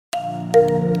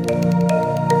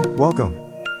Welcome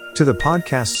to the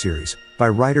podcast series by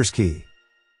Writers Key.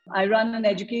 I run an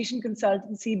education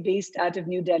consultancy based out of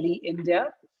New Delhi, India,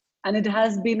 and it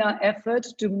has been our effort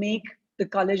to make the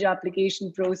college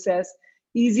application process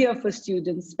easier for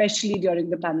students, especially during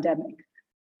the pandemic.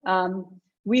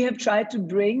 We have tried to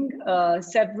bring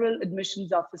several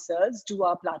admissions officers to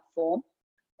our platform.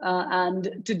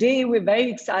 And today we're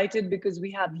very excited because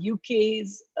we have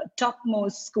UK's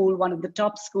topmost school, one of the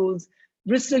top schools,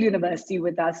 Bristol University,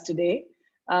 with us today.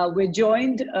 We're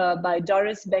joined by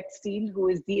Doris Beckstein, who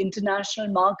is the International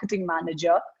Marketing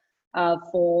Manager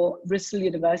for Bristol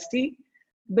University.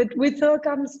 But with her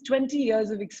comes 20 years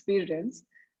of experience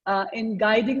in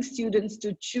guiding students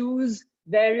to choose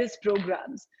various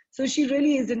programs. So she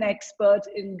really is an expert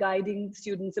in guiding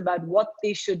students about what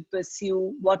they should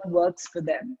pursue, what works for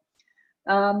them.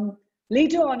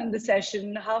 Later on in the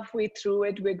session, halfway through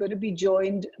it, we're going to be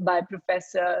joined by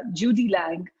Professor Judy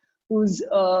Lang, who's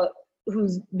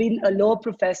been a law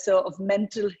professor of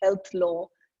mental health law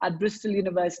at Bristol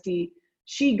University.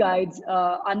 She guides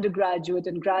undergraduate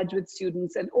and graduate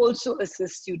students and also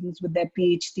assists students with their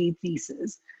PhD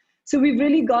thesis. So we've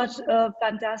really got a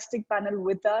fantastic panel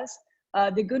with us.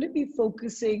 They're going to be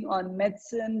focusing on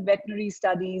medicine, veterinary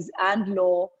studies, and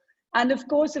law. And of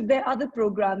course, if there are other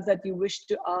programs that you wish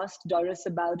to ask Doris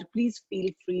about, please feel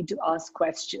free to ask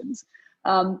questions.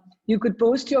 You could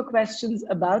post your questions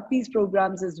about these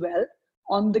programs as well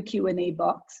on the Q&A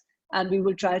box, and we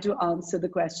will try to answer the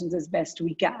questions as best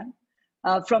we can.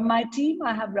 From my team,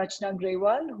 I have Rachna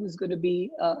Grewal, who's going to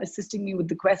be assisting me with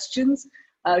the questions.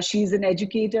 She's an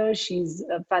educator. She's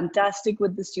fantastic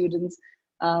with the students.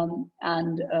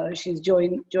 And she's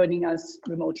joining us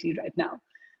remotely right now.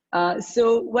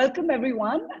 So welcome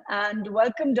everyone, and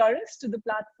welcome Doris to the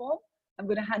platform. I'm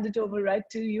going to hand it over right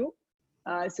to you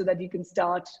so that you can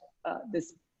start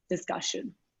this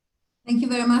discussion. Thank you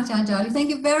very much, Anjali. Thank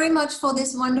you very much for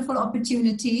this wonderful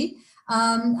opportunity.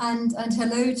 And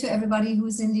hello to everybody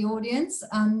who's in the audience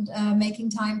and making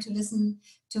time to listen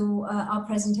to our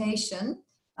presentation.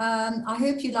 I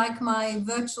hope you like my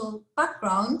virtual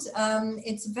background.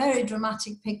 It's a very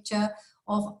dramatic picture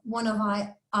of one of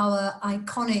our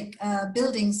iconic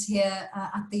buildings here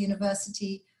at the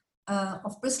University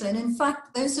of Bristol. And in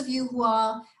fact, those of you who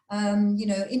are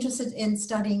interested in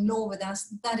studying law with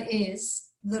us, that is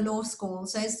the law school.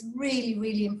 So it's really,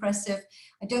 really impressive.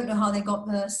 I don't know how they got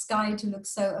the sky to look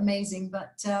so amazing,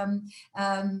 but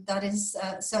that is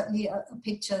certainly a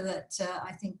picture that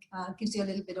I think gives you a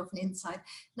little bit of an insight.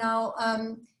 Now,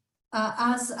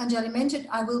 as Anjali mentioned,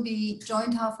 I will be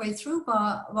joined halfway through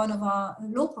by one of our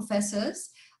law professors.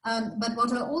 But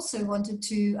what I also wanted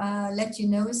to let you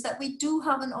know is that we do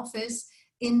have an office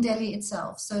in Delhi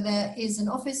itself. So there is an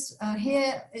office,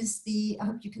 here is the, I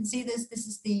hope you can see this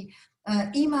is the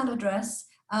email address.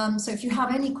 So if you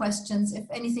have any questions, if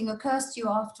anything occurs to you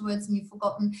afterwards and you've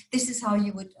forgotten, this is how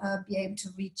you would be able to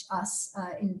reach us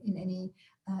in any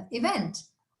event.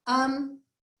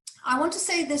 I want to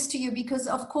say this to you because,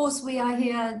 of course, we are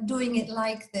here doing it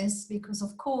like this because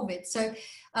of COVID. So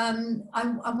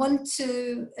I want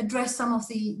to address some of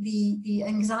the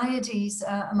anxieties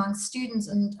among students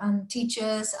and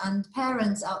teachers and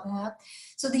parents out there.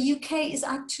 So the UK is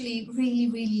actually really,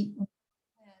 really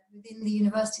within the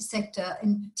university sector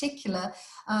in particular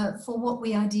for what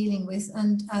we are dealing with.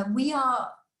 And we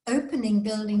are opening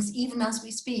buildings even as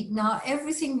we speak. Now,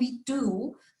 everything we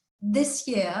do this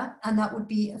year, and that would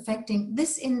be affecting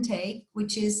this intake,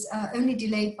 which is only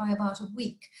delayed by about a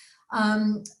week,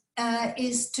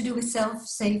 is to do with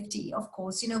self-safety, of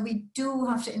course. You know, we do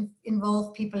have to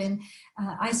involve people in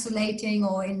isolating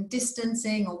or in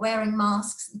distancing or wearing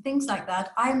masks and things like that.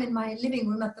 I'm in my living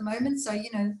room at the moment, so,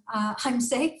 I'm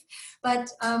safe. But,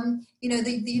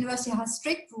 the university has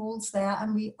strict rules there,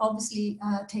 and we obviously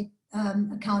take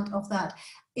account of that.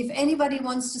 If anybody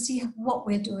wants to see what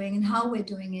we're doing and how we're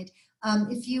doing it,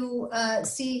 if you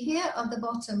see here at the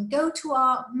bottom, go to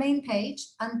our main page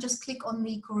and just click on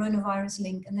the coronavirus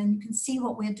link, and then you can see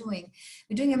what we're doing.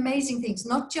 We're doing amazing things,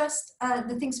 not just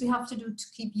the things we have to do to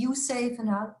keep you safe and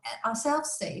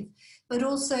ourselves safe, but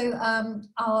also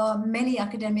our many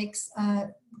academics,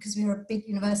 because we're a big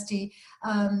university,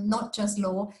 not just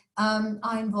law,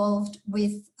 are involved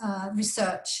with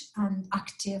research and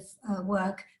active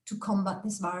work to combat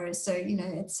this virus. So,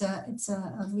 it's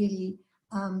a really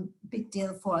big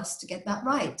deal for us to get that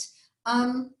right.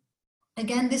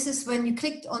 Again, this is when you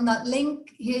clicked on that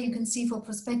link. Here you can see for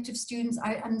prospective students,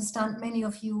 I understand many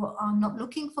of you are not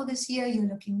looking for this year, you're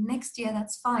looking next year,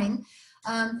 that's fine.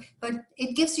 But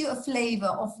it gives you a flavor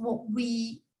of what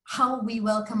we how we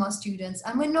welcome our students.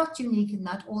 And we're not unique in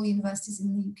that. All universities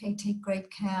in the UK take great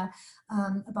care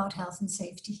about health and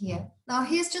safety here. Now,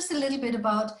 here's just a little bit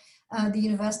about the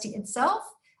university itself.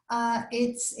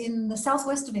 It's in the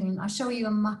southwest of England. I'll show you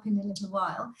a map in a little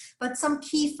while. But some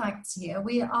key facts here.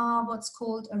 We are what's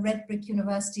called a red brick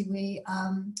university. We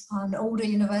are an older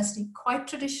university, quite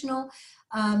traditional.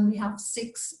 We have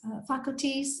 6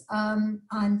 faculties,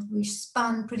 and we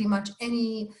span pretty much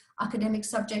any academic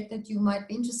subject that you might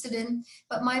be interested in.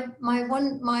 But my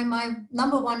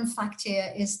number one fact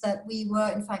here is that we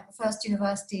were, in fact, the first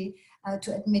university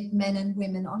to admit men and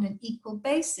women on an equal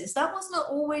basis. That was not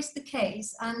always the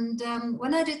case. And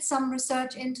when I did some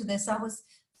research into this, I was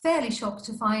fairly shocked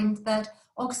to find that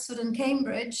Oxford and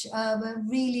Cambridge were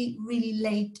really, really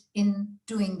late in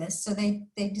doing this. So they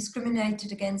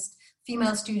discriminated against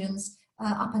female students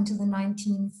up until the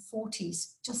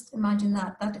 1940s. Just imagine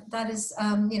that. That is,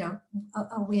 you know,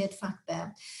 a weird fact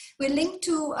there. We're linked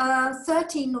to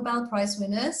 13 Nobel Prize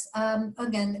winners,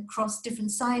 again, across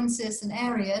different sciences and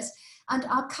areas. And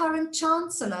our current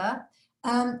chancellor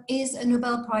is a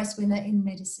Nobel Prize winner in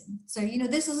medicine. So, you know,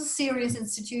 this is a serious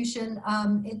institution.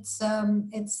 It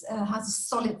has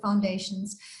solid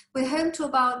foundations. We're home to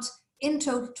about, in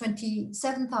total,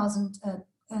 27,000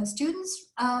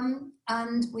 students,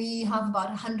 and we have about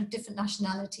 100 different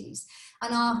nationalities.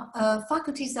 And our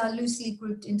faculties are loosely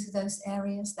grouped into those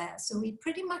areas there. So we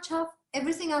pretty much have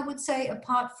everything, I would say,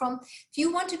 apart from, if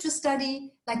you wanted to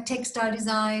study like textile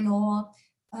design or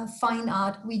fine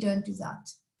art, we don't do that.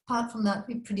 Apart from that,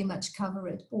 we pretty much cover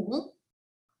it all.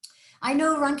 I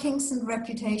know rankings and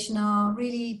reputation are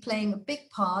really playing a big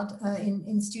part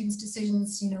in students'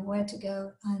 decisions, you know, where to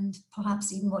go and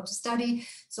perhaps even what to study.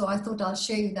 So I thought I'll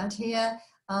show you that here.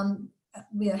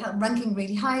 We are ranking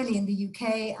really highly in the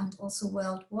UK and also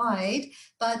worldwide.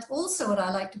 But also what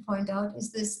I like to point out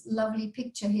is this lovely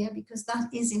picture here, because that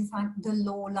is in fact the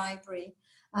law library.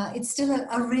 It's still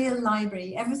a real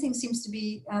library. Everything seems to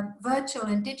be virtual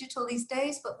and digital these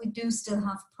days, but we do still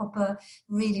have proper,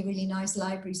 really, really nice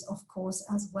libraries, of course,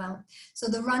 as well. So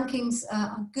the rankings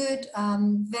are good.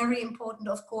 Very important,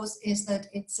 of course, is that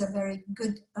it's a very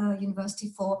good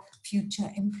university for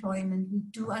future employment. We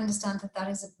do understand that that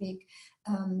is a big,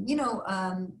 you know,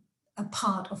 a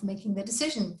part of making the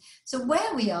decision. So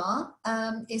where we are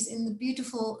is in the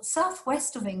beautiful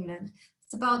southwest of England.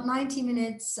 It's about 90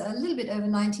 minutes, a little bit over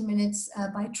 90 minutes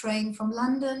by train from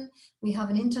London. We have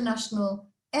an international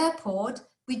airport.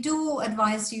 We do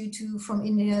advise you to, from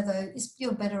India though,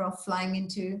 you're better off flying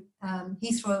into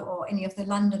Heathrow or any of the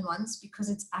London ones, because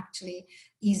it's actually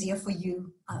easier for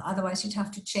you. Otherwise you'd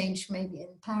have to change maybe in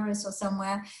Paris or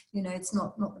somewhere. You know, it's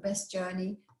not the best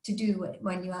journey to do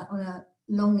when you are on a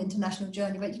long international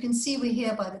journey. But you can see we're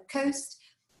here by the coast.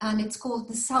 And it's called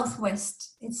the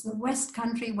Southwest. It's the West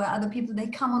Country where other people, they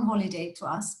come on holiday to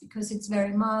us because it's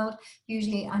very mild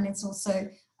usually. And it's also,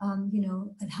 you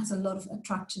know, it has a lot of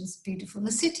attractions, beautiful.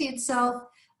 The city itself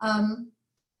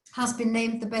has been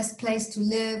named the best place to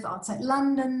live outside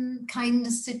London,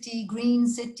 kindness city, green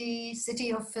city,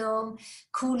 city of film,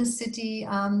 coolest city.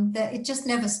 It just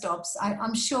never stops.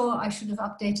 I'm sure I should have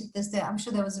updated this there. I'm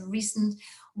sure there was a recent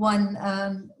one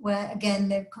where again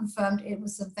they've confirmed it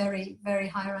was a very, very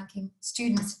high ranking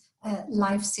students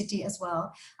life city as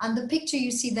well. And the picture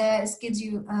you see there gives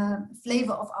you a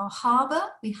flavor of our harbor.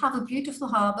 We have a beautiful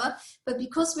harbor, but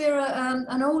because we're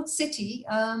an old city,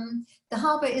 the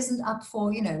harbor isn't up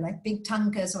for, you know, like big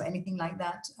tankers or anything like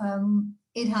that.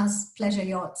 It has pleasure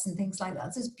yachts and things like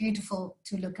that. So it's beautiful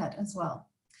to look at as well.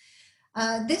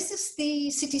 This is the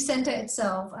city center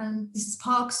itself, and this is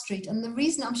Park Street. And the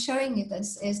reason I'm showing you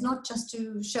this is not just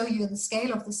to show you the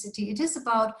scale of the city. It is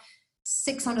about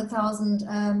 600,000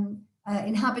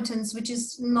 inhabitants, which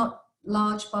is not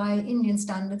large by Indian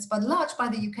standards, but large by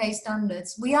the UK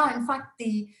standards. We are, in fact,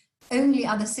 the only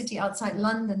other city outside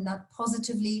London that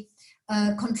positively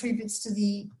contributes to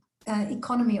the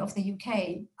economy of the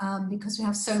UK, because we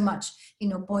have so much, you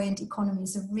know, buoyant economy.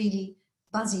 It's a really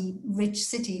buzzy, rich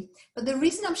city. But the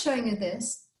reason I'm showing you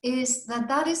this is that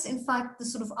that is, in fact, the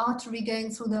sort of artery going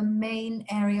through the main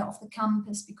area of the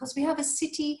campus, because we have a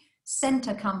city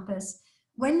center campus.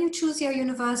 When you choose your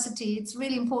university, it's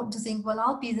really important to think, well,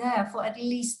 I'll be there for at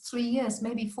least 3 years,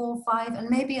 maybe 4 or 5, and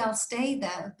maybe I'll stay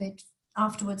there a bit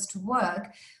afterwards to work.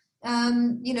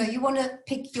 You know, you want to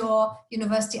pick your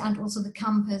university and also the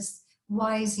campus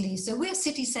wisely. So we're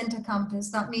city center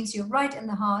campus. That means you're right in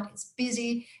the heart. It's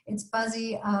busy, it's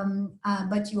buzzy,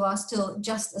 but you are still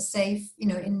just as safe, you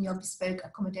know, in your bespoke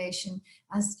accommodation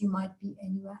as you might be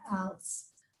anywhere else.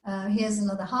 Here's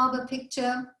another harbor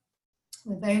picture.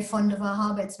 We're very fond of our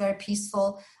harbor. It's very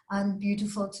peaceful and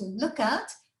beautiful to look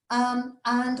at.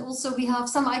 And also we have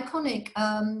some iconic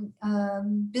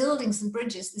buildings and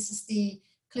bridges. This is the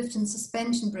Clifton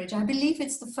Suspension Bridge. I believe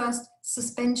it's the first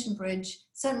suspension bridge,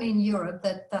 certainly in Europe,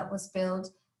 that was built.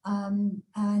 You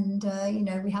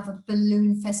know, we have a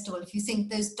balloon festival. If you think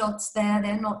those dots there,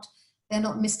 they're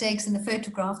not mistakes in the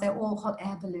photograph. They're all hot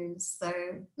air balloons. So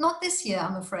not this year,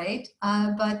 I'm afraid,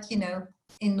 but you know,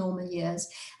 in normal years.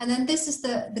 And then this is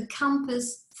the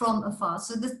campus from afar.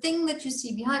 So the thing that you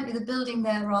see behind me, the building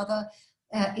there rather,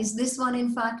 is this one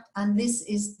in fact, and this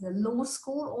is the law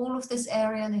school, all of this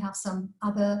area, and they have some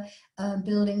other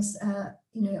buildings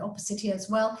you know, opposite here as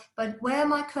well. But where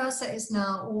my cursor is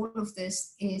now, all of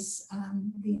this is,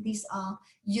 these are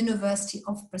University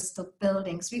of Bristol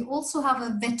buildings. We also have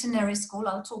a veterinary school,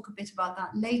 I'll talk a bit about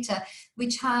that later,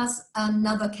 which has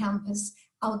another campus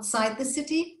outside the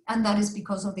city, and that is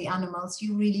because of the animals.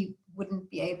 You really wouldn't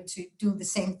be able to do the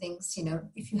same things, you know,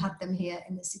 if you had them here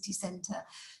in the city centre.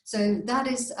 So that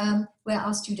is where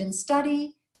our students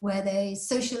study, where they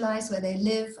socialize, where they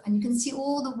live, and you can see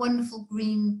all the wonderful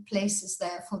green places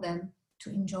there for them to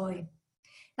enjoy.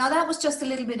 Now that was just a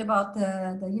little bit about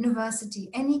the university.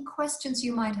 Any questions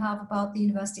you might have about the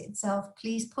university itself,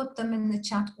 please put them in the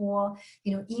chat or,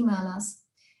 you know, email us.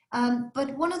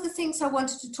 But one of the things I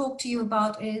wanted to talk to you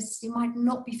about is you might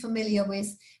not be familiar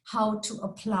with how to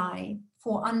apply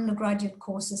for undergraduate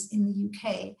courses in the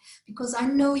UK, because I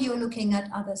know you're looking at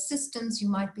other systems. You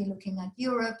might be looking at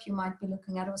Europe, you might be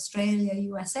looking at Australia,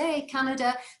 USA,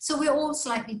 Canada. So we're all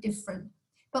slightly different.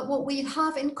 But what we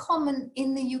have in common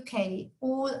in the UK,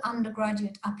 all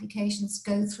undergraduate applications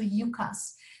go through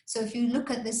UCAS. So if you look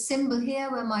at this symbol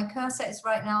here where my cursor is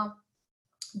right now,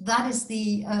 that is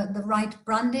the right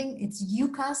branding. It's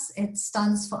UCAS. It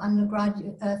stands for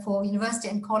undergraduate, for University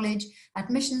and College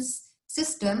Admissions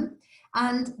System,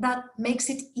 and that makes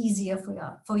it easier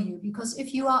for you, because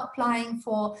if you are applying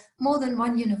for more than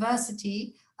one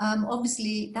university,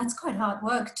 obviously that's quite hard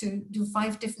work to do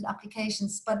 5 different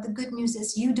applications. But the good news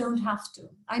is you don't have to.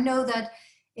 I know that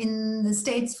in the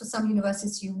States for some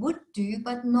universities you would do,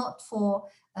 but not for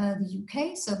the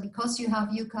UK. So because you have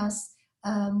UCAS,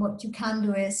 what you can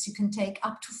do is you can take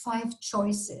up to 5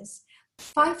 choices.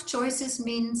 5 choices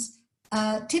means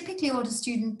typically what a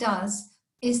student does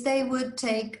is they would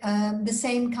take the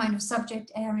same kind of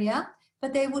subject area,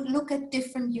 but they would look at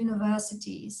different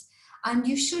universities. And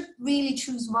you should really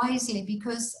choose wisely,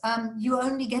 because you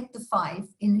only get the 5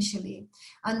 initially.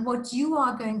 And what you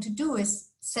are going to do is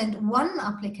send one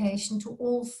application to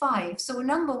all 5. So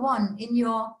number 1, in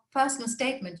your personal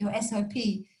statement, your SOP,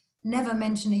 never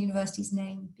mention a university's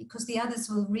name, because the others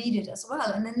will read it as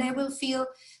well, and then they will feel,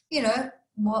 you know,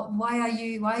 why are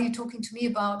you talking to me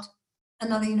about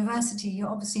another university? You're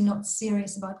obviously not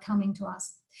serious about coming to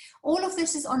us. All of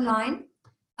this is online,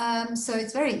 so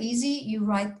it's very easy. You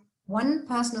write one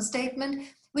personal statement,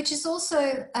 which is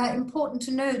also important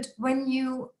to note.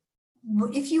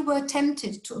 If you were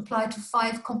tempted to apply to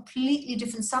 5 completely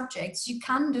different subjects, you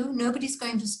can do. Nobody's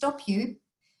going to stop you.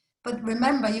 But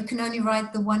remember, you can only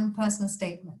write the one personal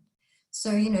statement.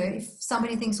 So, you know, if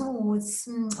somebody thinks, oh,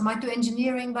 I might do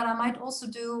engineering, but I might also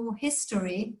do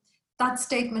history, that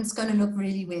statement's going to look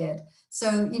really weird.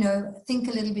 So, you know, think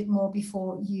a little bit more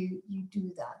before you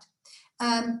do that.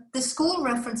 The school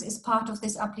reference is part of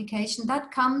this application.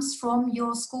 That comes from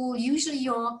your school, usually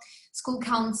your school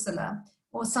counselor,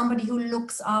 or somebody who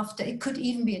looks after. It could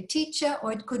even be a teacher,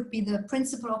 or it could be the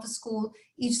principal of a school.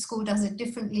 Each school does it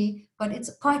differently, but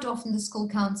it's quite often the school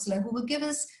counselor who will give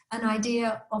us an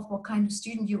idea of what kind of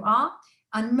student you are.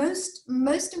 And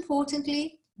most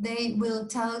importantly, they will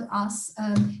tell us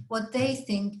what they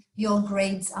think your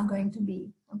grades are going to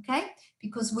be, okay?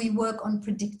 Because we work on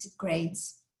predicted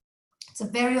grades. It's a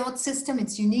very odd system.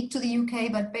 It's unique to the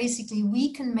UK, but basically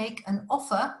we can make an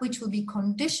offer which will be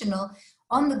conditional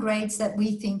on the grades that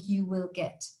we think you will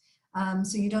get.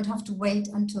 So you don't have to wait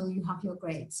until you have your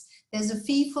grades. There's a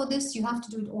fee for this. You have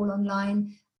to do it all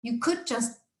online. You could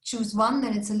just choose one,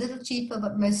 then it's a little cheaper,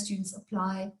 but most students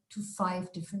apply to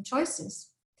 5 different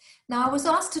choices. Now, I was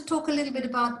asked to talk a little bit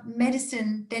about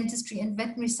medicine, dentistry, and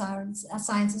veterinary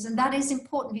sciences, and that is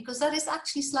important because that is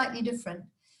actually slightly different.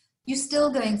 You're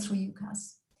still going through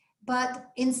UCAS. But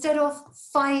instead of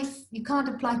 5, you can't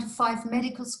apply to 5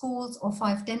 medical schools or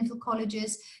 5 dental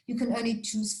colleges. You can only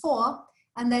choose 4.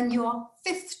 And then your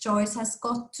 5th choice has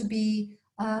got to be,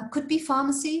 could be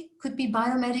pharmacy, could be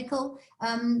biomedical,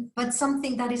 but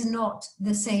something that is not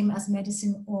the same as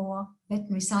medicine or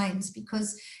veterinary science,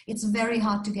 because it's very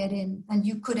hard to get in. And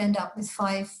you could end up with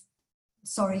 5,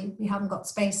 sorry, we haven't got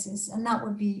spaces. And that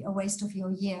would be a waste of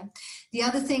your year. The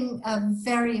other thing,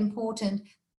 very important,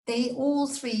 they all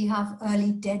 3 have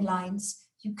early deadlines.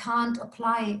 you can't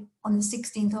apply on the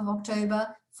 16th of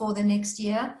October for the next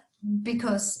year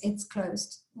because it's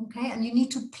closed. Okay, and you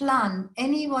need to plan.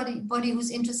 Anybody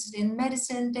who's interested in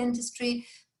medicine, dentistry,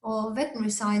 or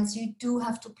veterinary science, you do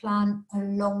have to plan a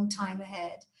long time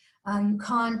ahead. You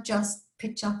can't just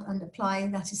pitch up and apply.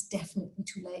 That is definitely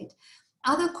too late.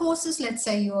 Other courses, let's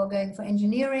say you are going for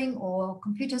engineering or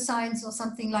computer science or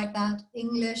something like that,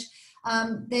 English,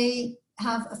 they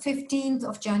have a 15th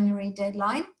of January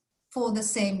deadline for the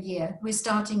same year. We're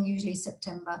starting usually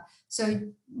September. So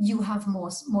you have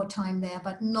more time there,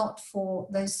 but not for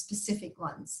those specific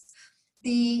ones.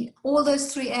 All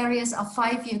those 3 areas are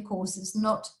 5-year courses,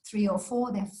 not 3 or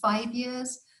 4, they're 5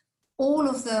 years. All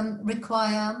of them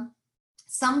require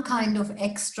some kind of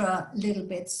extra little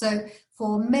bit. So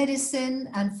for medicine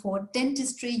and for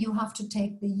dentistry, you have to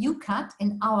take the UCAT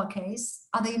in our case.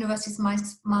 Other universities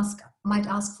might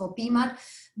ask for BMAT.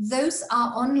 Those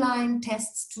are online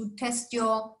tests to test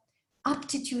your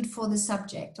aptitude for the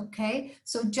subject, okay?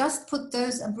 So just put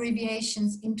those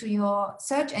abbreviations into your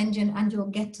search engine and you'll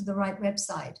get to the right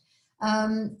website.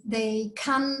 They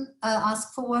can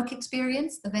ask for work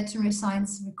experience. The veterinary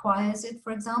science requires it,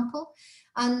 for example.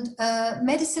 And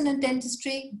medicine and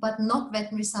dentistry, but not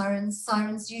veterinary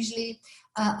sirens usually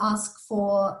ask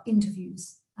for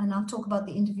interviews. And I'll talk about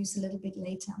the interviews a little bit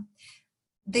later.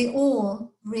 They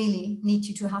all really need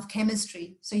you to have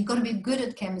chemistry. So you've got to be good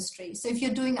at chemistry. So if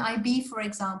you're doing IB, for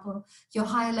example, your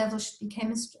higher level should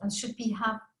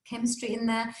have chemistry in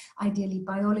there, ideally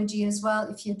biology as well.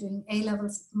 If you're doing A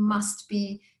levels, must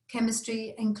be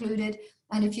chemistry included.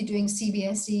 And if you're doing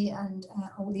CBSE and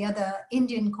all the other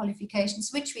Indian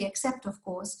qualifications, which we accept, of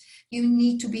course, you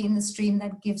need to be in the stream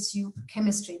that gives you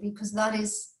chemistry, because that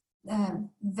is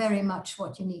very much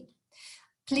what you need.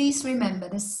 Please remember,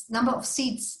 this number of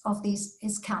seats of these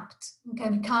is capped. Okay,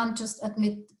 we can't just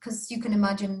admit, because you can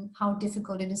imagine how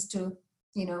difficult it is to,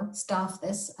 staff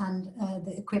this and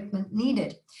the equipment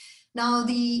needed. Now,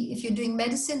 if you're doing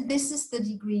medicine, this is the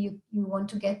degree you want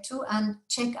to get to, and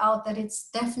check out that it's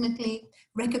definitely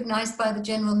recognized by the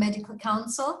General Medical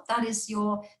Council. That is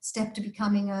your step to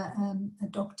becoming a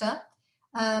doctor.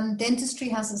 Dentistry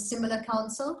has a similar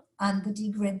council, and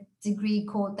the degree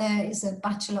called there is a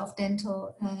Bachelor of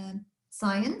Dental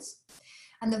Science.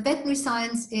 And the veterinary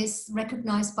science is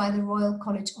recognized by the Royal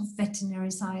College of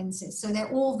Veterinary Sciences. So they're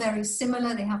all very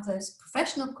similar. They have those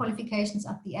professional qualifications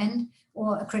at the end,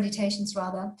 or accreditations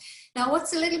rather. Now,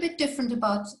 what's a little bit different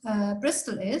about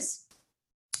Bristol is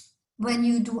when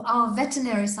you do our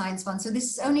veterinary science one, so this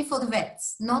is only for the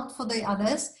vets, not for the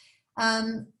others,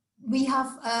 we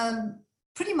have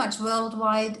pretty much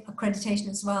worldwide accreditation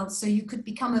as well. So you could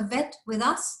become a vet with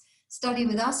us, study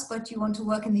with us, but you want to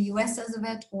work in the US as a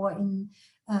vet, or in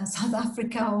South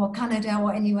Africa or Canada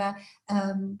or anywhere,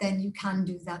 then you can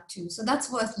do that too. So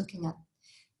that's worth looking at.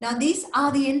 Now, these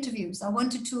are the interviews. I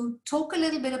wanted to talk a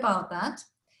little bit about that.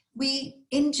 We,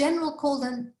 in general, call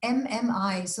them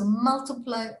MMI, so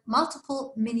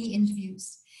multiple mini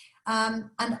interviews.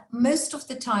 And most of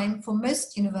the time, for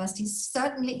most universities,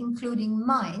 certainly including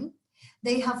mine,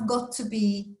 they have got to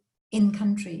be in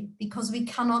country, because we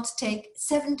cannot take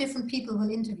 7 different people will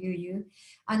interview you.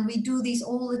 And we do these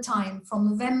all the time from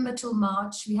November till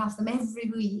March. We have them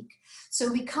every week. So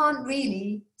we can't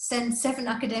really send 7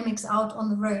 academics out on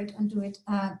the road and do it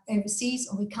overseas,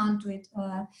 or we can't do it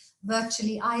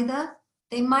virtually either.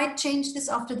 They might change this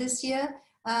after this year,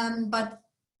 but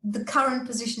the current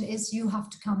position is you have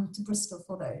to come to Bristol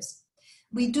for those.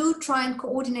 We do try and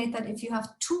coordinate that if you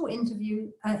have 2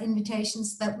 interview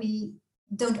invitations, that we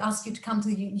don't ask you to come to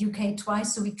the UK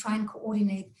twice, so we try and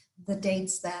coordinate the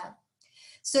dates there.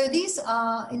 So these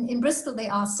are, in Bristol, they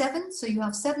are 7, so you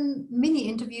have 7 mini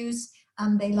interviews,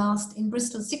 and they last in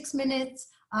Bristol 6 minutes,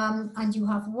 and you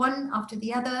have one after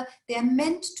the other. They're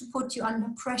meant to put you under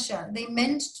pressure. They're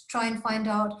meant to try and find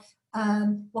out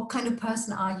what kind of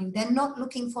person are you. They're not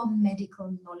looking for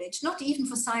medical knowledge, not even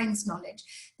for science knowledge.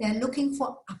 They're looking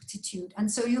for aptitude,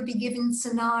 and so you'll be given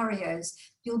scenarios.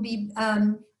 You'll be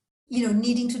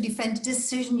needing to defend a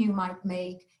decision you might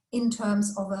make in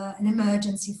terms of an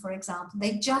emergency, for example.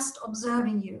 They're just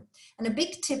observing you. And a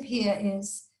big tip here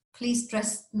is, please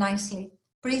dress nicely.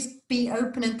 Please be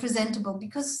open and presentable,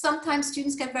 because sometimes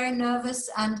students get very nervous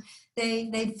and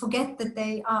they forget that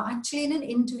they are actually in an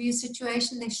interview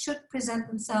situation. They should present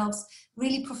themselves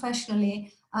really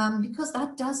professionally, because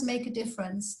that does make a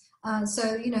difference.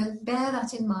 So, bear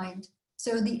that in mind.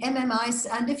 So the MMIs,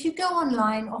 and if you go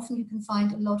online, often you can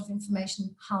find a lot of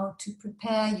information how to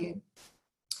prepare you.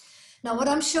 Now, what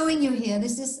I'm showing you here,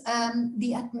 this is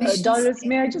the admission. Doris,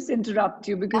 may I just interrupt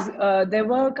you, because there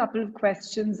were a couple of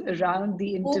questions around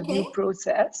the interview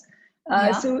process.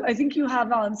 Yeah. So I think you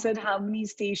have answered how many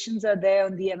stations are there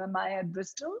on the MMI at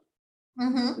Bristol.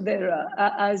 Mm-hmm. There are,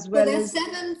 as So well there's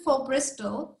as 7 for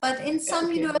Bristol, but in some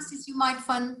okay. universities you might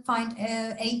find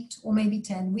 8 or maybe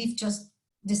 10. We've just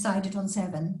decided on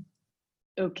 7.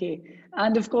 Okay.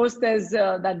 And of course, there's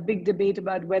that big debate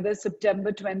about whether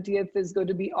September 20th is going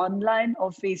to be online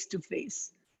or face to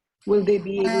face. Will they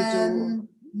be able to?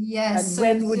 Yes. And So,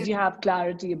 when would you have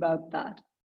clarity about that?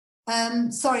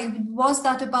 sorry, was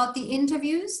that about the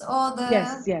interviews or the?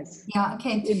 Yes, yes. Yeah.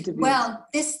 Okay. Interviews. Well,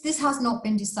 this has not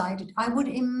been decided. I would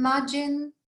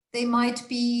imagine they might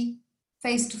be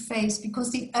face to face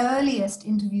because the earliest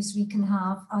interviews we can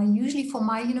have are usually for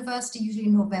my university, usually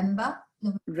in November.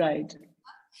 Right.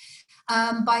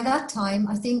 By that time,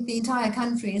 I think the entire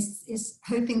country is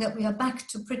hoping that we are back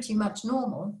to pretty much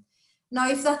normal. Now,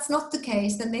 if that's not the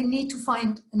case, then they need to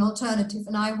find an alternative,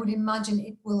 and I would imagine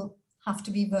it will have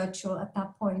to be virtual at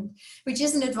that point, which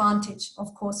is an advantage,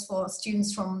 of course, for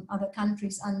students from other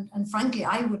countries. And frankly,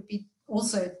 I would be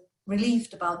also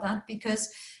relieved about that because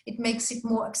it makes it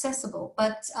more accessible.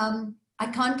 But I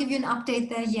can't give you an update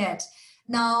there yet.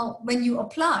 Now, when you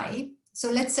apply,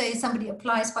 so let's say somebody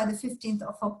applies by the 15th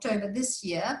of October this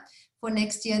year, for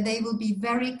next year, they will be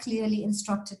very clearly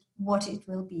instructed what it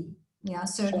will be. Yeah,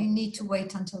 so Sure. you need to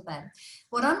wait until then.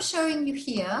 What I'm showing you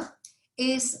here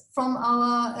is from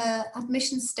our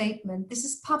admission statement. This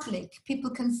is public.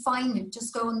 People can find it.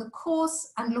 Just go on the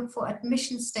course and look for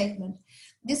admission statement.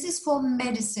 This is for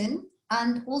medicine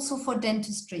and also for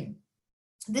dentistry.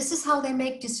 This is how they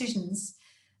make decisions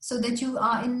so that you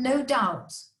are in no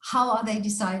doubt how are they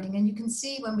deciding. And you can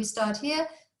see when we start here,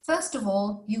 first of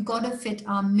all, you got to fit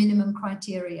our minimum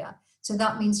criteria. So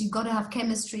that means you've got to have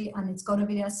chemistry and it's got to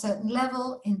be at a certain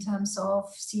level. In terms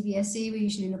of CBSE, we're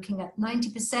usually looking at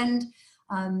 90%.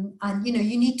 And you know,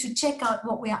 you need to check out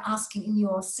what we are asking in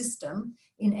your system.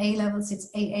 In A levels,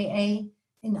 it's AAA.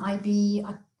 In IB,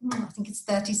 I think it's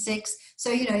 36.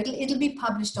 So, you know, it'll be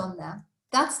published on there.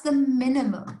 That's the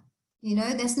minimum. You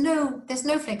know, there's no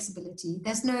flexibility.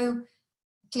 There's no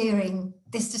clearing.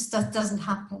 This just doesn't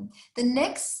happen. The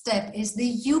next step is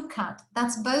the UCAT.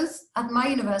 That's both at my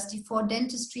university for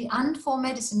dentistry and for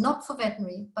medicine, not for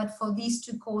veterinary, but for these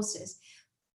 2 courses.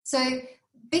 So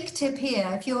big tip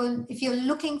here, if you're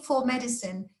looking for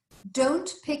medicine, don't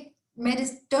pick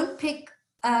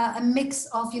a mix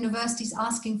of universities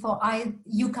asking for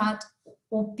UCAT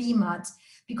or BMAT,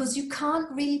 because you can't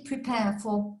really prepare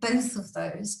for both of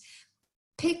those.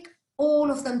 Pick all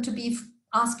of them to be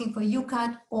asking for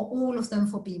UCAT or all of them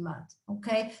for BMAT,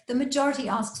 okay? The majority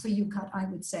asks for UCAT, I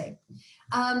would say.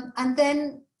 And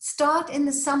then start in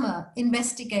the summer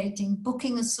investigating,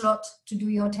 booking a slot to do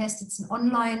your test. It's an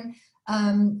online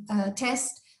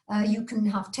test. You can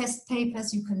have test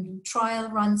papers, you can do trial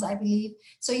runs, I believe.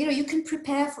 So, you know, you can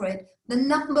prepare for it. The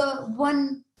number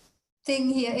one thing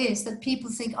here is that people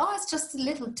think, oh, it's just a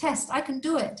little test, I can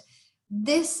do it.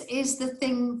 This is the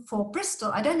thing for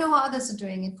Bristol. I don't know how others are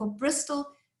doing it. For Bristol,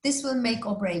 this will make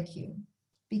or break you.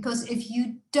 Because if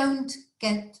you don't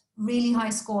get really high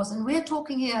scores, and we're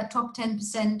talking here top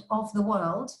 10% of the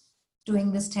world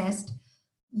doing this test,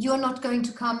 you're not going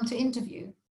to come to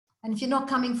interview. And if you're not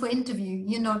coming for interview,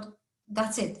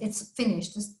 that's it, it's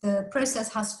finished. The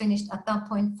process has finished at that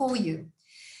point for you.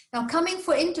 Now, coming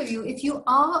for interview, if you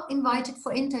are invited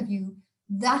for interview,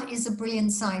 that is a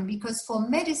brilliant sign, because for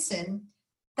medicine,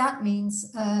 that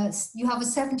means you have a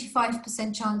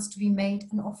 75% chance to be made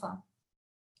an offer.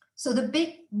 So the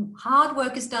big hard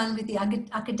work is done with the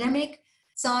academic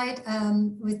side,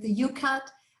 with the UCAT.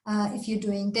 If you're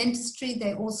doing dentistry,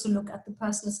 they also look at the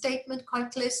personal statement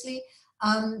quite closely.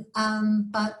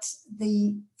 But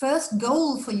the first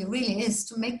goal for you really is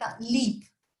to make that leap.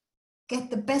 Get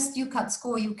the best UCAT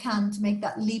score you can to make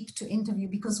that leap to interview,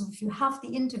 because if you have the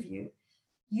interview,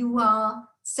 you are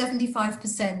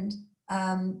 75%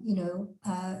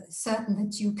 certain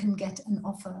that you can get an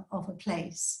offer of a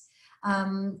place.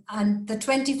 And the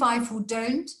 25 who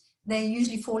don't, they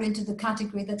usually fall into the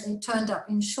category that they turned up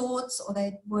in shorts, or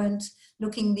they weren't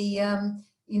looking the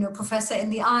professor in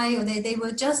the eye, or they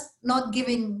were just not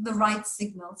giving the right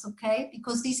signals, okay?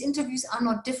 Because these interviews are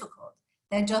not difficult.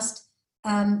 They're just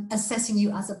assessing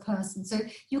you as a person. So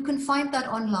you can find that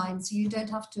online, so you don't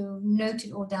have to note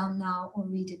it all down now or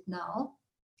read it now.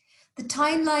 The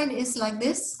timeline is like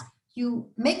this. You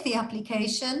make the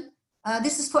application.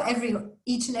 This is for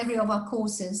each and every of our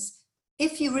courses.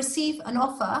 If you receive an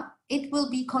offer, it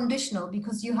will be conditional,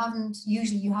 because you haven't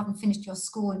finished your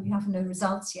school and you have no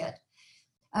results yet.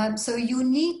 So you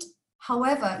need,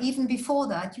 however, even before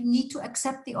that, you need to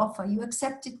accept the offer. You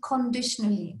accept it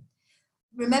conditionally.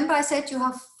 Remember I said you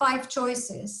have 5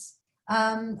 choices.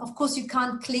 Of course, you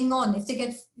can't cling on. If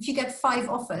you get 5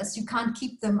 offers, you can't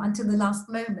keep them until the last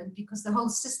moment because the whole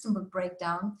system will break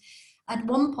down. At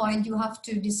one point, you have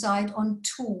to decide on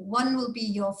 2. One will be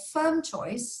your firm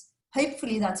choice.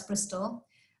 Hopefully that's Bristol,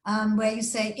 where you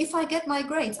say, if I get my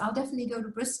grades, I'll definitely go to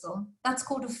Bristol. That's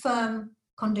called a firm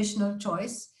conditional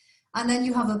choice. And then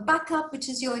you have a backup, which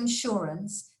is your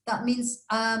insurance. That means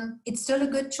it's still a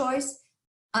good choice,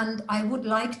 and I would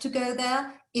like to go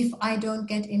there if I don't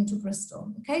get into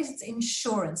Bristol. Okay, so it's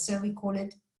insurance, so we call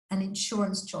it an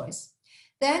insurance choice.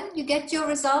 Then you get your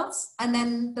results, and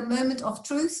then the moment of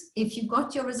truth, if you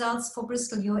got your results for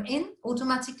Bristol, you're in,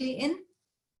 automatically in.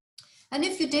 And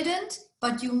if you didn't,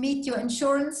 but you meet your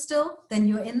insurance still, then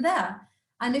you're in there.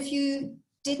 And if you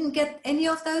didn't get any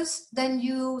of those, then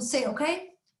you say, okay,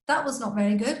 that was not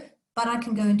very good, but I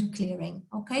can go into clearing.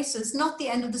 Okay, so it's not the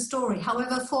end of the story.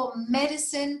 However, for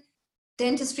medicine,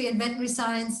 dentistry and veterinary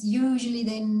science, usually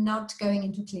they're not going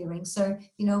into clearing. So,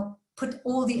 put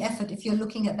all the effort if you're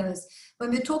looking at those.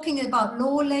 When we're talking about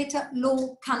law later,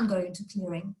 law can go into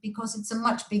clearing because it's a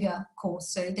much bigger course,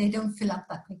 so they don't fill up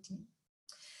that quickly.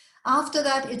 After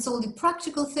that, it's all the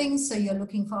practical things. So you're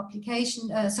looking for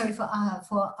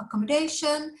for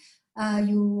accommodation.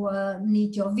 You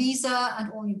need your visa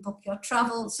and all, you book your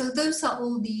travel. So those are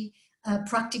all the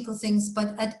practical things,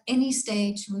 but at any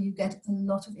stage will you get a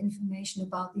lot of information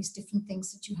about these different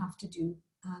things that you have to do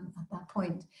at that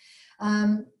point.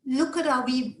 Look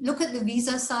at the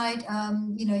visa side.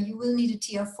 You will need a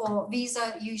tier 4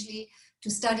 visa usually to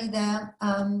study there.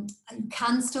 You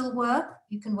can still work.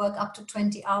 You can work up to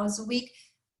 20 hours a week.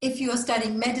 If you are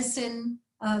studying medicine,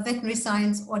 veterinary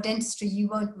science or dentistry, you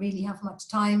won't really have much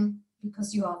time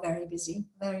because you are very busy,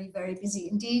 very, very busy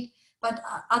indeed. But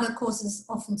other courses,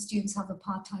 often students have a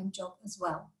part-time job as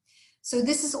well. So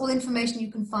this is all information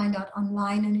you can find out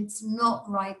online, and it's not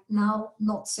right now,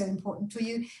 not so important to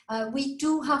you. We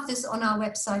do have this on our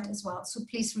website as well, so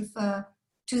please refer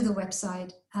to the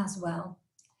website as well.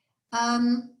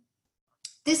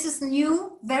 This is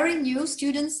new, very new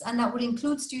students, and that will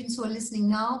include students who are listening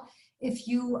now. If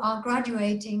you are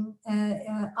graduating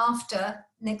after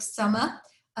next summer,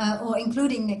 or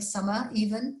including next summer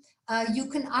even, you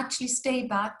can actually stay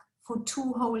back for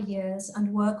 2 whole years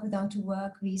and work without a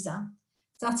work visa.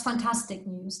 That's fantastic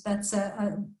news. That's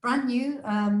brand new.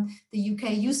 The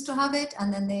UK used to have it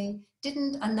and then they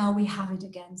didn't, and now we have it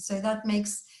again. So that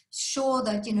makes sure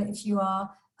that, if you are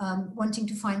wanting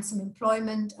to find some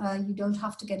employment, you don't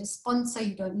have to get a sponsor,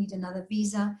 you don't need another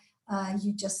visa,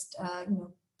 you just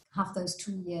have those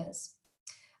 2 years.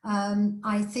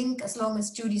 I think as long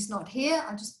as Judy's not here,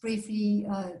 I'll just briefly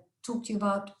talk to you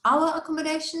about our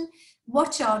accommodation.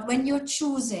 Watch out when you're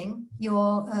choosing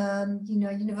your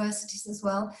universities as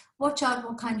well. Watch out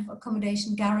what kind of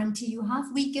accommodation guarantee you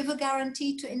have. We give a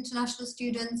guarantee to international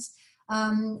students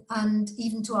and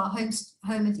even to our home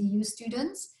and EU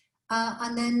students.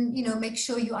 And then, make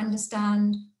sure you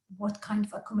understand what kind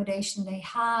of accommodation they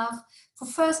have. For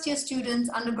first-year students,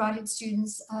 undergraduate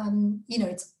students,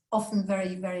 it's often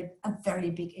a very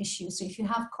big issue. So if you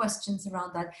have questions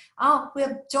around that,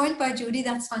 we're joined by Judy.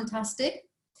 That's fantastic.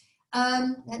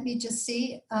 Let me just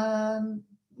see.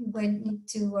 You won't need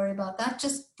to worry about that.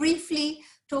 Just briefly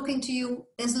talking to you.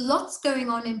 There's lots going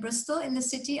on in Bristol, in the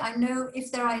city. I know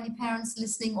if there are any parents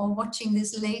listening or watching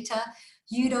this later,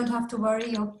 you don't have to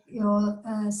worry. Your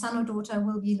son or daughter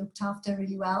will be looked after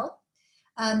really well.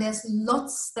 There's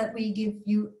lots that we give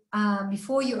you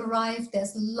before you arrive.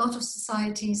 There's a lot of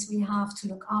societies we have to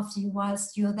look after you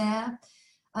whilst you're there.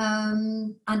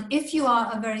 And if you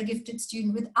are a very gifted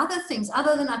student with other things,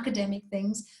 other than academic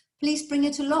things, please bring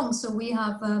it along. So we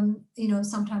have,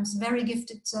 sometimes very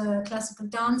gifted classical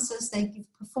dancers. They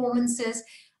give performances.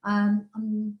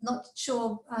 I'm not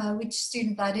sure which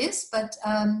student that is, but,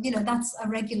 that's a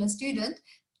regular student.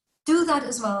 Do that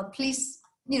as well. Please,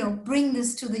 bring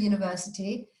this to the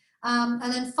university.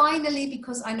 And then finally,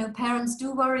 because I know parents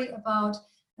do worry about,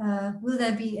 will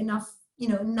there be enough,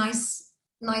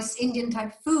 nice Indian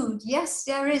type food? Yes,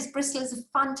 there is. Bristol is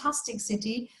a fantastic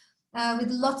city with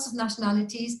lots of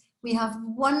nationalities. We have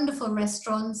wonderful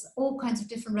restaurants, all kinds of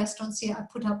different restaurants here. I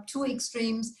put up 2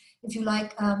 extremes. If you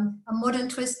like a modern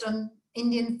twist on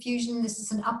Indian fusion, this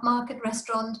is an upmarket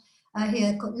restaurant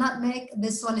here called Nutmeg.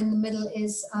 This one in the middle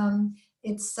is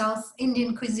it's South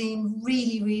Indian cuisine,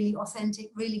 really, really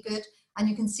authentic, really good. And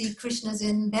you can see Krishna's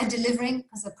in, they're delivering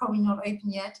because they're probably not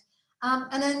open yet.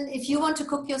 And then if you want to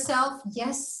cook yourself,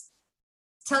 yes,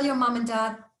 tell your mom and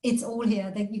dad, it's all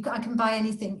here. I can buy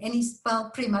anything,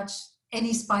 pretty much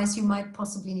any spice you might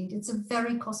possibly need. It's a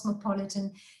very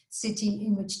cosmopolitan city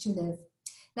in which to live.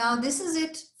 Now, this is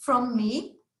it from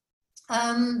me.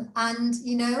 And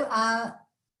you know,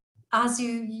 as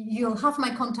you'll have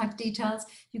my contact details.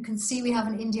 You can see we have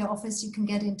an India office. You can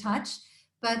get in touch.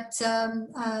 But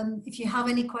if you have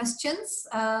any questions,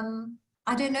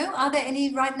 I don't know. Are there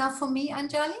any right now for me,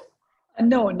 Anjali?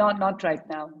 No, not right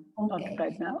now. Okay. Not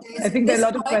right now. So I think there are a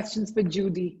lot of correct? questions for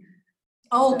Judy.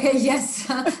 Okay, yes,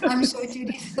 I'm sure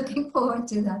Judy's looking forward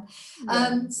to that.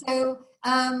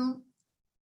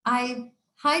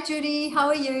 Hi Judy, how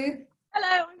are you?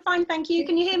 Hello, I'm fine, thank you.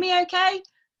 Can you hear me okay?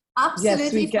 Yes, we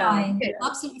Absolutely can. fine. Good,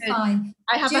 Absolutely good. fine.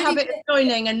 I have Judy, a habit of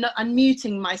joining and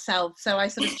muting myself, so I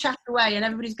sort of chat away and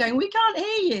everybody's going, we can't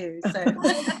hear you. So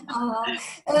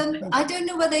I don't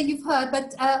know whether you've heard,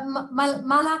 but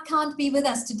Mala can't be with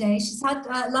us today. She's had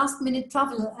a last minute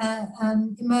travel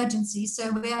emergency,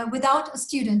 so we are without a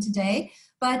student today.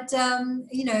 But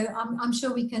you know, I'm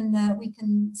sure we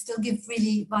can still give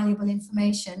really valuable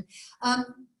information.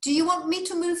 Do you want me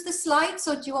to move the slides,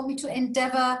 or do you want me to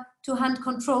endeavour to hand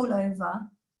control over?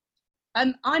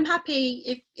 I'm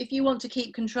happy if you want to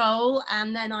keep control,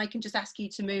 and then I can just ask you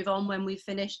to move on when we've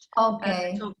finished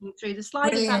talking through the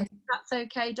slides. Brilliant. That's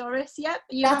okay, Doris? Yep.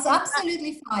 That's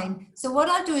absolutely fine. So what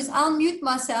I'll do is I'll mute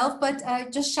myself, but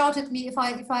just shout at me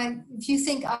if you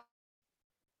think.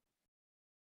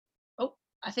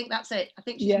 I think that's it. I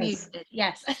think she's muted.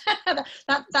 Yes.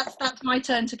 that's my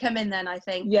turn to come in then, I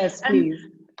think. Yes, please.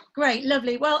 Great,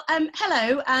 lovely. Well,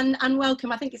 hello and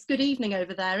welcome. I think it's good evening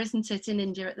over there, isn't it, in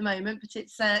India at the moment? But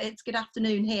it's good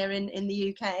afternoon here in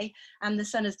the UK, and the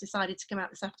sun has decided to come out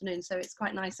this afternoon, so it's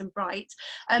quite nice and bright.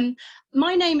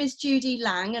 My name is Judy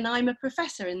Lang, and I'm a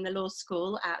professor in the law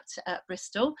school at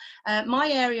Bristol.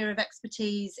 My area of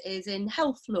expertise is in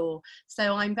health law,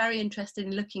 so I'm very interested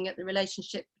in looking at the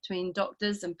relationship between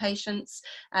doctors and patients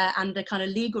and the kind of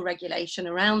legal regulation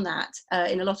around that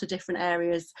in a lot of different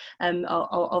areas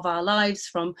of our lives,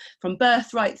 from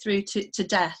birth right through to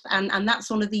death, and that's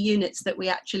one of the units that we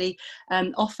actually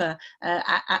offer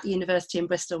at the University in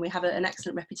Bristol. We have an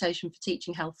excellent reputation for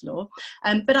teaching health law,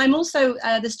 but I'm also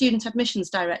the student admissions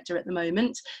director at the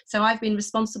moment, so I've been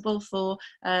responsible for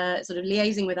sort of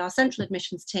liaising with our central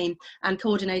admissions team and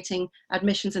coordinating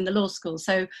admissions in the law school.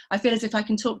 So I feel as if I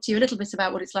can talk to you a little bit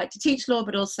about what it's like to teach law,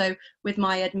 but also with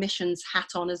my admissions hat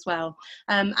on as well.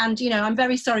 And you know, I'm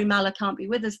very sorry Mala can't be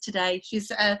with us today.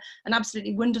 She's an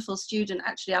absolutely wonderful student.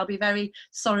 Actually, I'll be very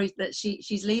sorry that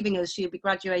she's leaving us. She'll be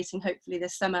graduating hopefully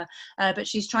this summer, but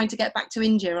she's trying to get back to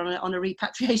India on a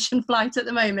repatriation flight at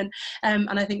the moment, and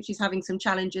I think she's having some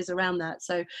challenges around that.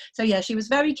 So yeah, she was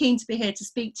very keen to be here to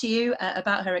speak to you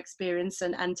about her experience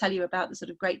and tell you about the sort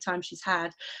of great time she's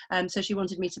had. So she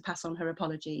wanted me to pass on her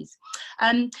apologies.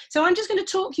 So I'm just going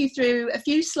to talk you through a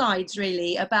few slides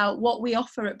really about what we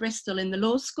offer at Bristol in the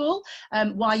law school,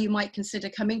 why you might consider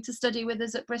coming to study with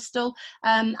us at Bristol,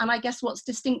 and I guess what's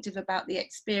distinctive about the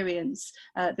experience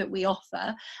that we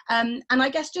offer. And I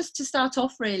guess just to start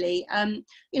off really,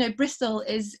 you know, Bristol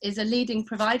is a leading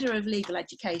provider of legal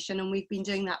education, and we've been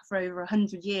doing that for over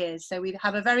 100 years. So we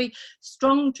have a very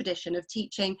strong tradition of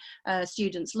teaching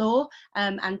students law,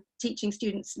 and teaching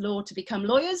students law to become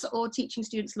lawyers, or teaching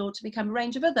students law to become a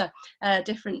range of other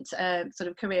different sort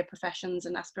of career professions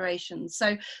and aspirations.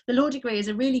 So the law degree is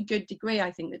a really good degree,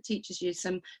 I think, that teaches you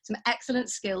some excellent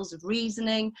skills of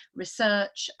reasoning,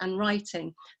 research and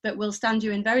writing that will stand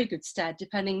you in very good stead,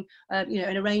 depending you know,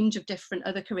 in a range of different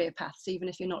other career paths, even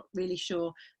if you're not really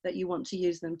sure that you want to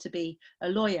use them to be a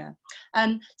lawyer.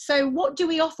 So what do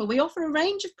we offer? We offer a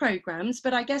range of programs,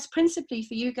 but I guess principally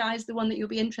for you guys, the one that you'll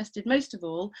be interested most of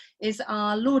all is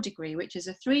our law degree, which is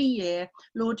a 3-year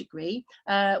law degree,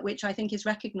 which I think is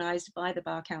recognised by the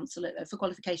Bar Council for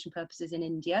qualification purposes in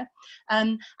India.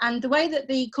 And the way that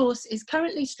the course is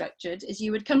currently structured is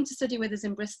you would come to study with us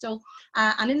in Bristol,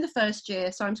 and in the first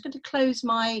year, so I'm just going to close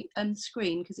my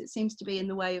screen because it seems to be in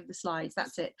the way of the slides,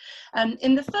 that's it.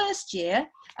 In the first year,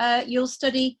 you'll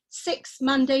study 6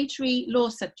 mandatory law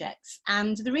subjects,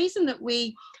 and the reason that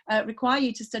we require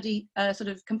you to study sort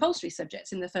of compulsory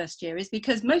subjects in the first year is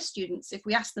because most students, if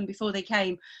we asked them before they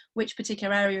came which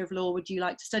particular area of law would you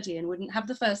like to study in, wouldn't have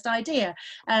the first idea,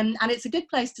 and it's a good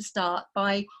place to start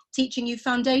by teaching you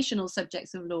foundational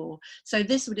subjects of law. So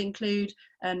this would include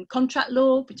contract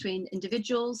law between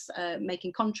individuals,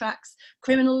 making contracts,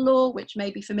 criminal law, which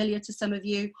may be familiar to some of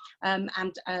you, and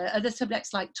other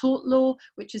subjects like tort law,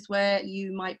 which is where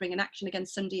you might bring an action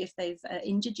against somebody if they've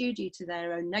injured you due to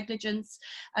their own negligence,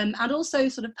 and also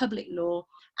sort of public law,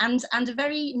 and a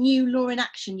very new law in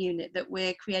action unit that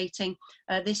we're creating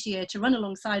this year to run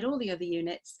alongside all the other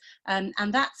units, and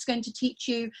that's going to teach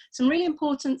you some really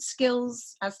important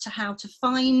skills as to how to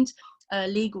find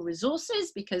legal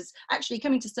resources, because actually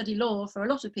coming to study law for a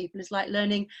lot of people is like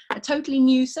learning a totally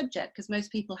new subject, because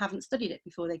most people haven't studied it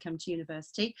before they come to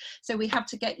university. So we have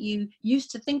to get you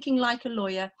used to thinking like a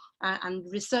lawyer and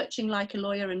researching like a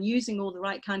lawyer and using all the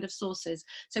right kind of sources.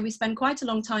 So we spend quite a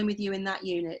long time with you in that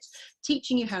unit,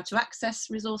 teaching you how to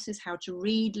access resources, how to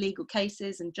read legal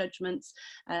cases and judgments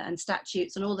and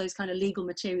statutes and all those kind of legal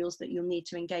materials that you'll need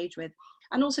to engage with,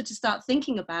 and also to start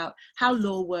thinking about how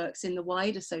law works in the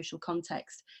wider social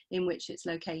context in which it's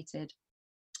located.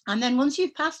 And then once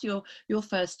you've passed your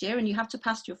first year, and you have to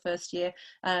pass your first year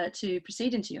to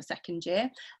proceed into your second year,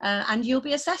 and you'll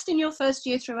be assessed in your first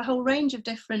year through a whole range of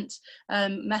different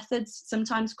methods,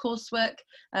 sometimes coursework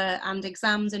and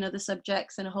exams in other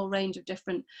subjects, and a whole range of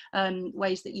different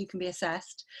ways that you can be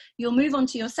assessed. You'll move on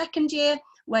to your second year,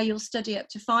 where you'll study up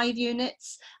to 5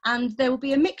 units, and there will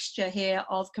be a mixture here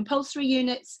of compulsory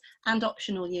units and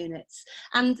optional units.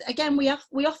 And again, we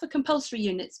offer compulsory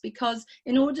units because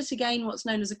in order to gain what's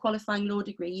known as a qualifying law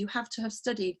degree, you have to have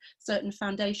studied certain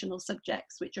foundational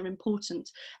subjects which are important,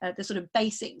 the sort of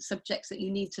basic subjects that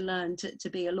you need to learn to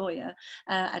be a lawyer,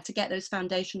 to get those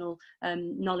foundational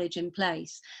knowledge in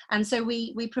place. And so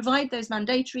we provide those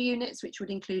mandatory units, which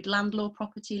would include land law,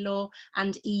 property law,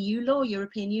 and EU law,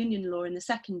 European Union law, in the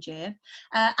second year,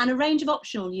 and a range of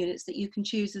optional units that you can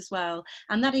choose as well.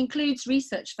 And that includes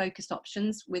research-focused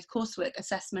options with coursework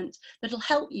assessment that'll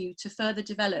help you to further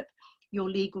develop your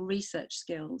legal research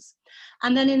skills.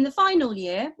 And then in the final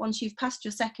year, once you've passed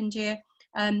your second year,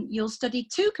 you'll study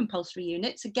 2 compulsory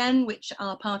units, again, which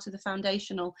are part of the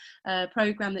foundational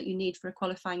programme that you need for a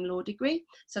qualifying law degree.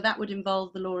 So that would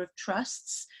involve the law of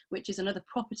trusts, which is another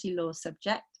property law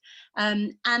subject.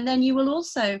 And then you will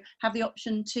also have the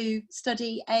option to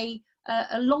study a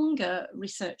longer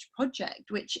research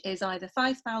project, which is either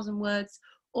 5,000 words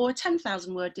or a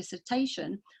 10,000 word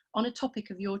dissertation on a topic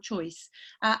of your choice.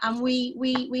 And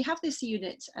we have this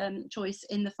unit choice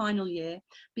in the final year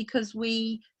because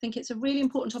we think it's a really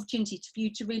important opportunity for you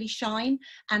to really shine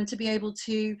and to be able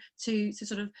to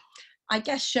sort of, I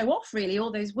guess, show off really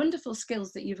all those wonderful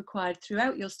skills that you've acquired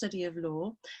throughout your study of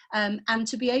law, and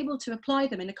to be able to apply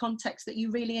them in a context that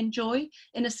you really enjoy,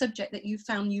 in a subject that you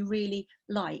found you really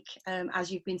like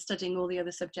as you've been studying all the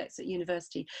other subjects at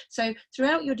university. So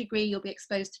throughout your degree, you'll be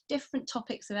exposed to different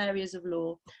topics of areas of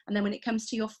law. And then when it comes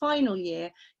to your final year,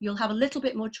 you'll have a little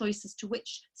bit more choice as to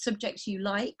which subjects you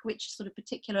like, which sort of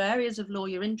particular areas of law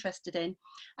you're interested in,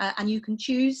 and you can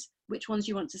choose which ones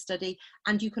you want to study,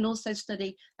 and you can also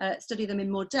study them in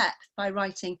more depth by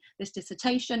writing this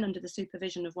dissertation under the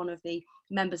supervision of one of the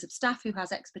members of staff who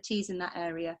has expertise in that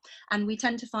area. And we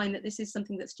tend to find that this is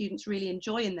something that students really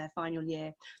enjoy in their final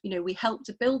year. You know, we help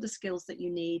to build the skills that you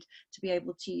need to be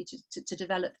able to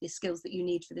develop the skills that you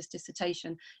need for this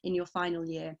dissertation in your final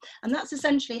year. And that's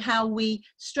essentially how we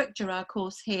structure our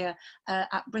course here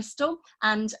at Bristol.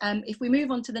 And if we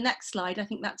move on to the next slide, I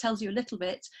think that tells you a little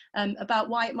bit about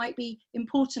why it might be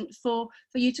important for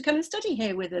you to come and study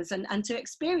here with us and to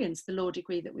experience the law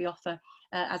degree that we offer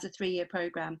as a 3-year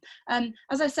programme.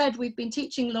 As I said, we've been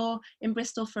teaching law in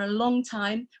Bristol for a long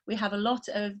time. We have a lot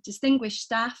of distinguished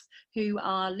staff who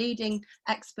are leading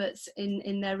experts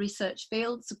in their research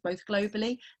fields, both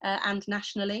globally and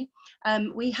nationally.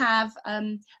 We have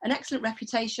an excellent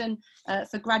reputation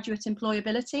for graduate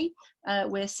employability.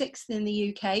 We're 6th in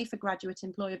the UK for graduate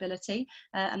employability,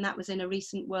 and that was in a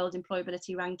recent World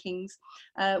Employability Rankings.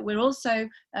 We're also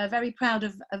very proud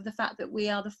of the fact that we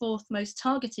are the 4th most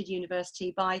targeted university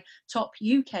by top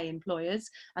UK employers,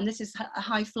 and this is a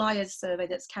high flyers survey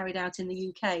that's carried out in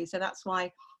the UK, so that's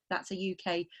why that's a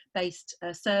UK-based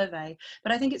survey.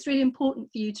 But I think it's really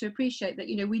important for you to appreciate that,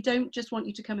 you know, we don't just want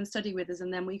you to come and study with us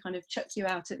and then we kind of chuck you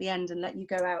out at the end and let you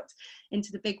go out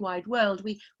into the big wide world.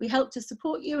 We help to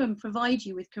support you and provide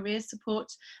you with career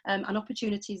support and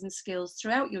opportunities and skills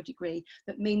throughout your degree.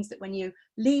 That means that when you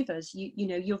leave us, you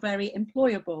know, you're very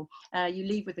employable. You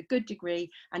leave with a good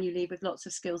degree and you leave with lots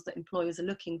of skills that employers are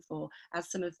looking for, as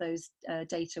some of those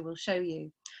data will show you.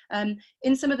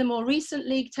 In some of the more recent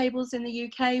league tables in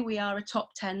the UK, we are a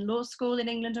top 10 law school in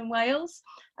England and Wales,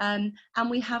 and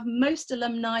we have most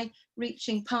alumni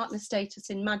reaching partner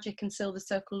status in Magic and Silver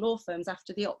Circle law firms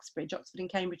after the Oxford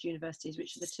and Cambridge universities,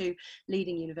 which are the 2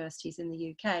 leading universities in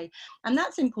the UK. And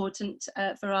that's important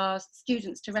for our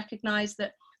students to recognise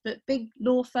that big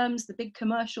law firms, the big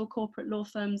commercial corporate law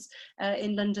firms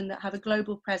in London that have a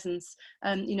global presence,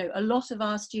 you know, a lot of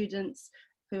our students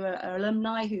who are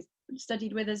alumni, who've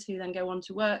studied with us, who then go on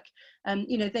to work,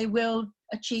 you know, they will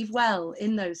achieve well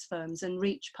in those firms and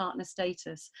reach partner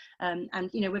status. And,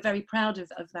 you know, we're very proud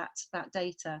of that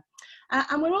data.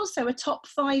 And we're also a top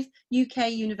 5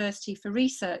 UK university for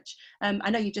research. I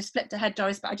know you just flipped ahead,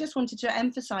 Doris, but I just wanted to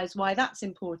emphasize why that's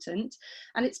important.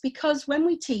 And it's because when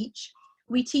we teach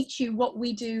you what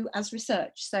we do as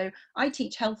research. So I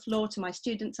teach health law to my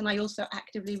students, and I also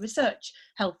actively research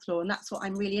health law, and that's what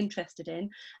I'm really interested in.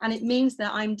 And it means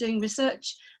that I'm doing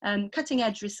research, cutting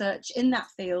edge research in that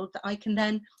field, that I can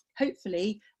then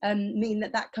hopefully mean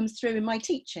that comes through in my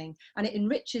teaching, and it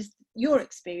enriches your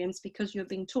experience because you're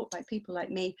being taught by people like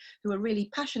me who are really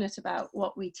passionate about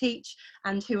what we teach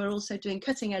and who are also doing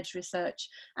cutting edge research,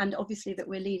 and obviously that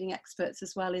we're leading experts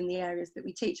as well in the areas that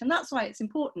we teach. And that's why it's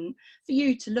important for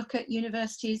you to look at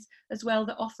universities as well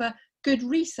that offer good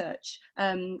research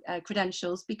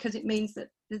credentials, because it means that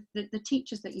the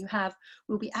teachers that you have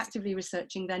will be actively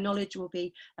researching, their knowledge will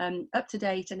be up to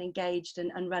date and engaged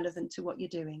and relevant to what you're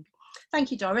doing.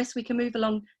 Thank you, Doris. We can move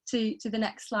along to the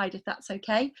next slide if that's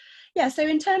okay. Yeah, so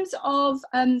in terms of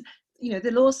you know,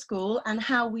 the law school and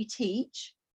how we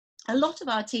teach, a lot of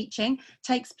our teaching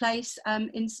takes place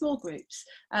in small groups.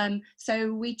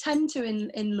 So we tend to,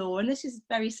 in law, and this is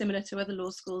very similar to other law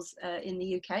schools in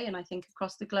the UK and I think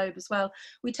across the globe as well,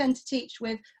 we tend to teach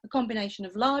with a combination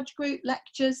of large group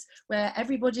lectures where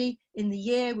everybody in the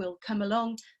year will come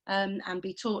along and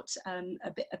be taught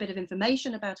a bit of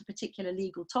information about a particular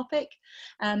legal topic,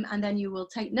 and then you will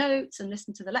take notes and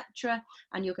listen to the lecturer,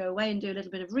 and you'll go away and do a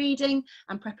little bit of reading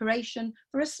and preparation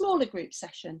for a smaller group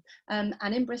session. And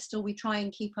in Bristol we try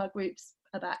and keep our groups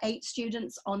about 8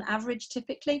 students on average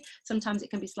typically. Sometimes it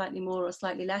can be slightly more or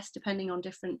slightly less depending on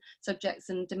different subjects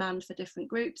and demand for different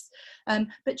groups.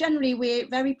 But generally we're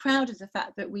very proud of the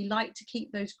fact that we like to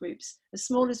keep those groups as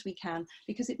small as we can,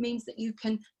 because it means that you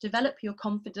can develop your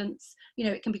confidence. You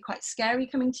know, it can be quite scary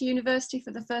coming to university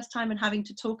for the first time and having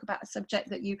to talk about a subject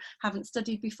that you haven't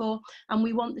studied before. And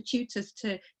we want the tutors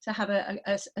to have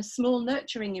a small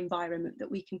nurturing environment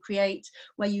that we can create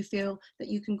where you feel that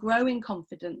you can grow in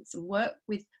confidence and work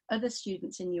with other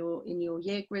students in your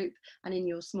year group and in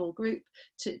your small group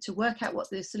to work out what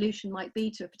the solution might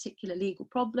be to a particular legal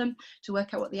problem, to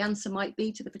work out what the answer might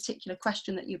be to the particular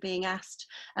question that you're being asked.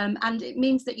 And it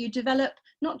means that you develop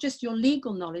not just your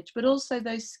legal knowledge, but also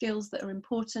those skills that are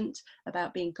important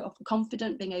about being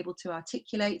confident, being able to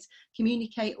articulate,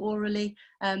 communicate orally,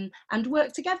 and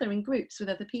work together in groups with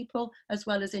other people, as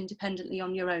well as independently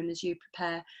on your own as you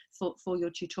prepare for your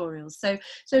tutorials.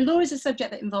 So law is a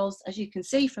subject that involves, as you can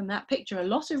see from that picture, a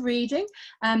lot of reading,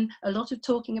 a lot of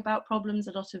talking about problems,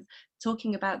 a lot of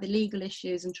talking about the legal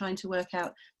issues and trying to work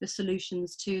out the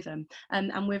solutions to them.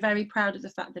 And we're very proud of the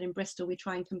fact that in Bristol we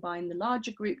try and combine the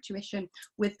larger group tuition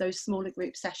with those smaller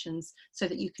group sessions so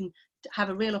that you can have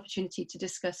a real opportunity to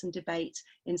discuss and debate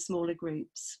in smaller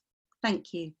groups.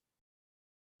 Thank you.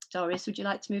 Doris, would you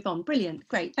like to move on? Brilliant,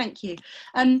 great, thank you.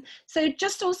 So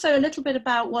just also a little bit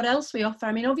about what else we offer.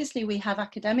 I mean, obviously we have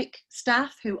academic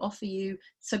staff who offer you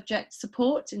subject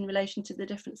support in relation to the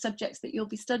different subjects that you'll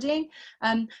be studying,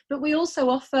 but we also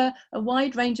offer a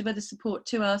wide range of other support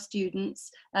to our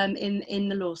students in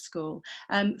the law school.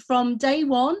 From day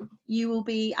one, you will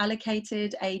be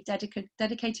allocated a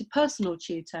dedicated personal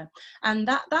tutor, and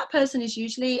that person is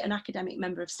usually an academic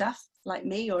member of staff like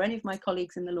me or any of my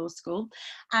colleagues in the law school,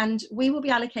 and we will be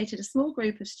allocated a small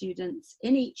group of students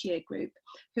in each year group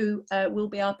who will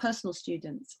be our personal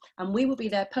students, and we will be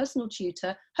their personal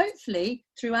tutor hopefully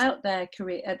throughout their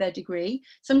career, their degree.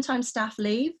 Sometimes staff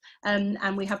leave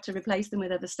and we have to replace them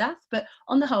with other staff, but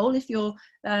on the whole, if your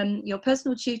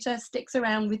personal tutor sticks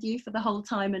around with you for the whole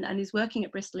time and is working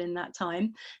at Bristol in that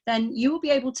time, then you will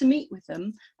be able to meet with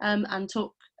them and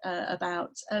talk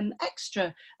about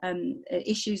extra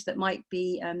issues that might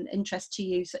be interest to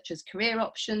you, such as career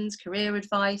options, career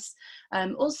advice.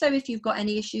 Also, if you've got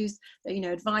any issues,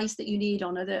 advice that you need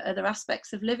on other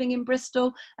aspects of living in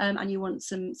Bristol, and you want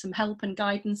some help and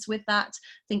guidance with that,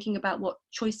 thinking about what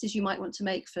choices you might want to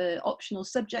make for optional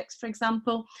subjects, for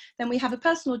example, then we have a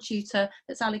personal tutor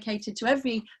that's allocated to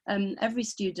every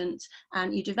student,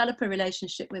 and you develop a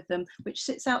relationship with them which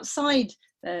sits outside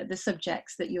the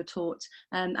subjects that you're taught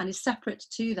and is separate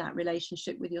to that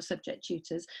relationship with your subject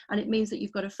tutors. And it means that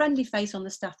you've got a friendly face on the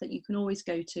staff that you can always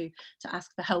go to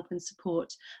ask for help and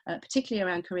support, particularly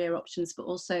around career options, but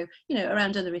also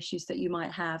around other issues that you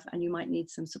might have and you might need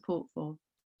some support for.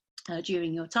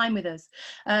 during your time with us.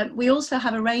 We also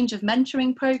have a range of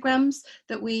mentoring programs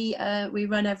that we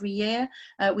run every year.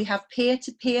 We have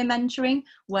peer-to-peer mentoring,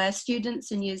 where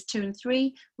students in years 2 and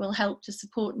 3 will help to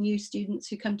support new students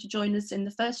who come to join us in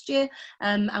the first year.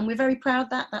 And we're very proud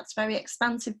that that's a very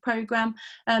expansive program.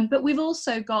 But we've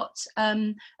also got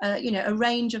a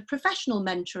range of professional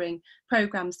mentoring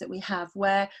programs that we have,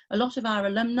 where a lot of our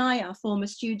alumni, our former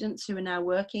students who are now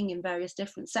working in various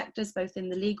different sectors, both in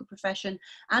the legal profession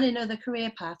and in other career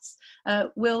paths,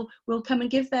 will come and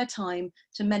give their time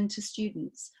to mentor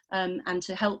students and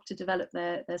to help to develop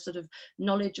their sort of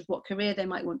knowledge of what career they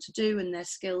might want to do and their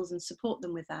skills, and support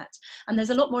them with that. And there's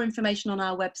a lot more information on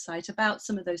our website about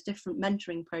some of those different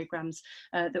mentoring programs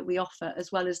that we offer, as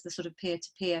well as the sort of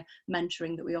peer-to-peer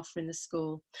mentoring that we offer in the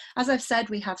school. As I've said,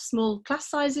 we have small class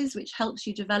sizes, which helps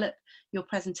you develop your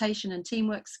presentation and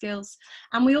teamwork skills.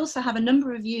 And we also have a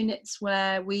number of units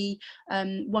where we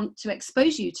want to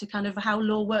expose you to kind of how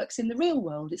law works in the real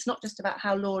world. It's not just about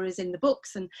how law is in the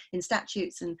books and in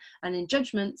statutes and in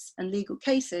judgments and legal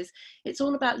cases. It's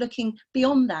all about looking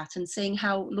beyond that and seeing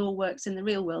how law works in the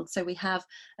real world. So we have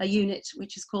a unit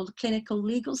which is called Clinical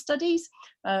Legal Studies,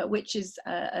 which is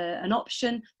an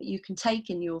option that you can take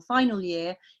in your final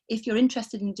year. If you're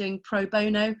interested in doing pro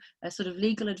bono, a sort of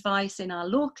legal advice in our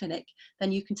law clinic, then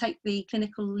you can take the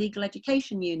Clinical Legal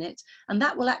Education unit, and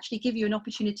that will actually give you an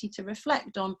opportunity to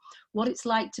reflect on what it's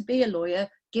like to be a lawyer,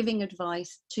 giving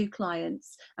advice to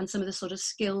clients, and some of the sort of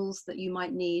skills that you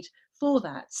might need for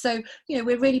that. So, you know,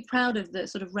 we're really proud of the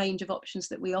sort of range of options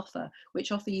that we offer,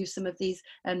 which offer you some of these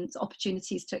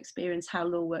opportunities to experience how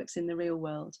law works in the real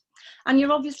world. And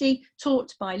you're obviously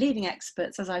taught by leading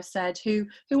experts, as I've said, who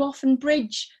often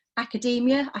bridge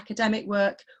academic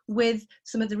work with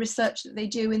some of the research that they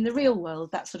do in the real world,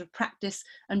 that sort of practice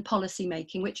and policy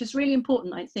making, which is really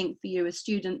important, I think, for you as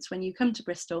students when you come to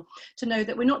Bristol, to know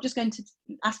that we're not just going to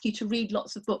ask you to read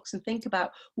lots of books and think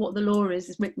about what the law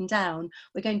is written down.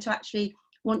 We're going to actually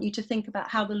want you to think about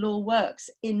how the law works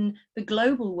in the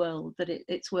global world that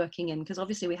it's working in, because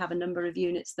obviously we have a number of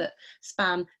units that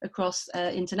span across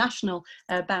international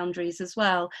boundaries as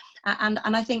well, and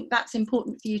I think that's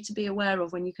important for you to be aware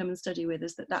of when you come and study with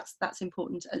us, that's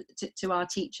important to our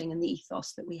teaching and the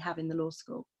ethos that we have in the law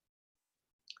school.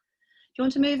 Do you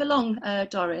want to move along,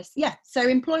 Doris? Yeah, so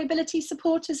employability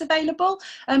support is available.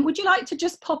 Would you like to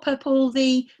just pop up all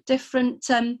the different,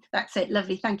 that's it,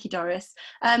 lovely, thank you, Doris.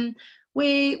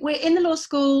 We're in the law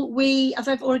school. We, as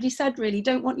I've already said, really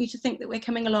don't want you to think that we're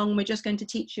coming along, we're just going to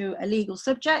teach you a legal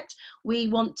subject. We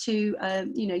want to,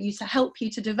 help you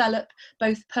to develop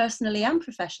both personally and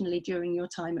professionally during your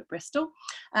time at Bristol.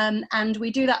 And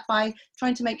we do that by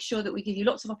trying to make sure that we give you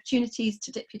lots of opportunities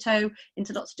to dip your toe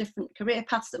into lots of different career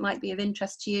paths that might be of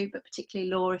interest to you, but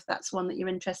particularly law, if that's one that you're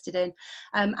interested in.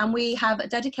 And we have a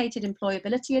dedicated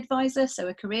employability advisor, so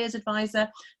a careers advisor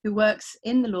who works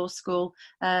in the law school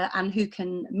and who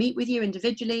can meet with you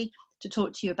individually to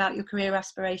talk to you about your career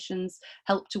aspirations,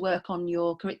 help to work on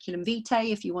your curriculum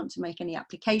vitae if you want to make any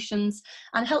applications,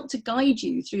 and help to guide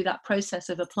you through that process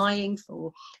of applying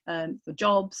for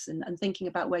jobs and thinking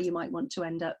about where you might want to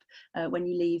end up when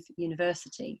you leave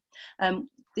university.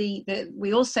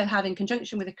 We also have, in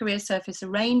conjunction with the Career Service, a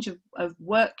range of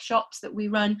workshops that we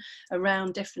run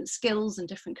around different skills and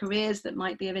different careers that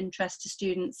might be of interest to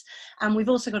students. And we've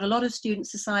also got a lot of student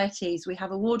societies. We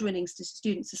have award-winning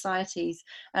student societies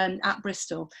at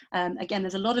Bristol. Again,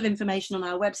 there's a lot of information on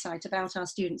our website about our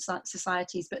student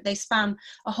societies, but they span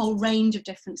a whole range of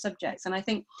different subjects. And I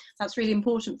think that's really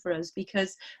important for us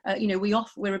because,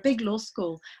 we're a big law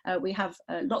school. We have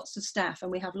lots of staff, and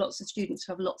we have lots of students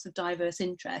who have lots of diverse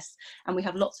interests, and we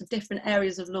have lots of different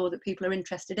areas of law that people are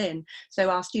interested in. So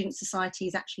our student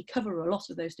societies actually cover a lot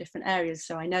of those different areas.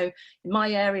 So I know in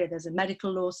my area there's a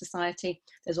medical law society,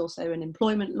 there's also an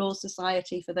employment law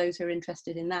society for those who are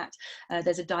interested in that.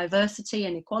 There's a diversity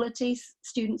and equality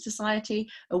student society,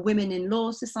 a women in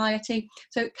law society.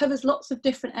 So it covers lots of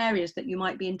different areas that you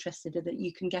might be interested in, that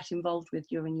you can get involved with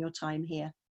during your time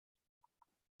here.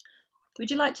 Would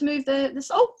you like to move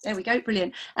this? Oh, there we go,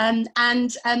 brilliant.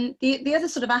 The other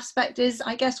sort of aspect is,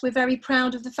 I guess we're very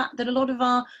proud of the fact that a lot of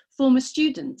our former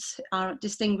students, our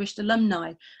distinguished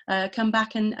alumni, come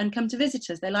back and come to visit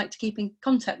us. They like to keep in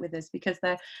contact with us because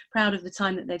they're proud of the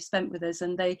time that they've spent with us,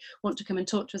 and they want to come and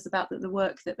talk to us about the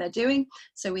work that they're doing.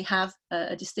 So we have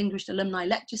a distinguished alumni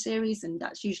lecture series, and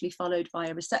that's usually followed by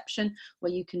a reception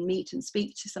where you can meet and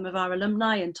speak to some of our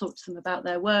alumni and talk to them about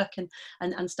their work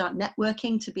and start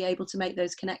networking to be able to make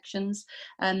those connections.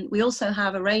 We also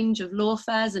have a range of law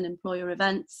fairs and employer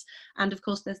events, and of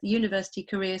course there's the University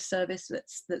Career Service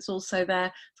that's also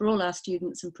there for all our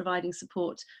students and providing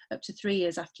support up to 3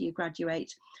 years after you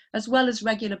graduate, as well as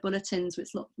regular bulletins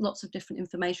with lots of different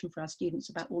information for our students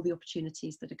about all the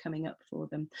opportunities that are coming up for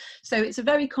them. So it's a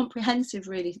very comprehensive,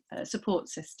 really, support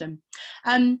system.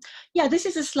 Yeah, this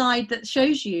is a slide that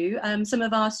shows you some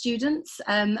of our students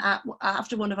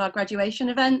after one of our graduation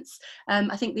events.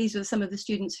 I think these were some of the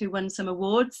students who won some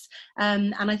awards,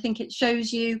 and I think it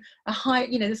shows you a high,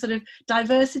 the sort of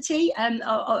diversity and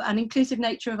inclusive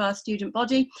nature of our student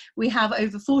body. We have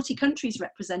over 40 countries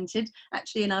represented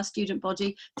actually in our student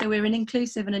body, so we're an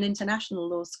inclusive and an international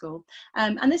law school.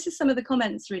 And this is some of the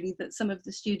comments really that some of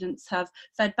the students have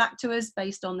fed back to us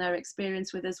based on their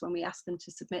experience with us when we asked them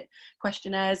to submit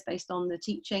questionnaires based on the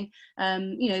teaching.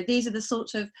 These are the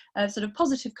sort of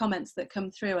positive comments that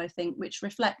come through, I think, which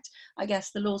reflect, I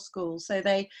guess, the law school. So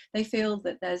they feel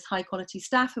that there's high quality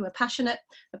staff who are passionate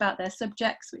about their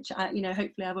subjects, which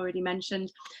hopefully I've already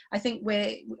mentioned. I think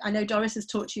I know Doris has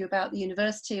talked to you about the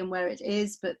university and where it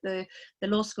is, but the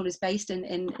law school is based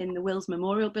in the Wills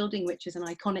Memorial Building, which is an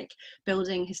iconic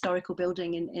building, historical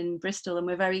building in Bristol, and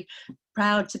we're very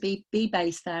proud to be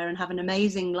based there and have an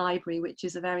amazing library, which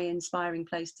is a very inspiring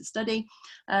place to study.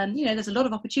 There's a lot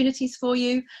of opportunities for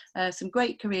you, some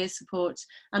great career support,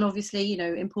 and obviously,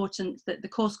 important that the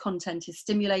course content is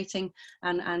stimulating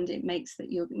and it means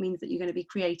that you're going to be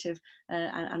creative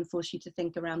and force you to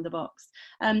think around the box.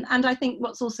 And I think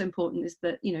what's also important is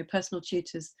that, personal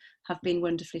tutors have been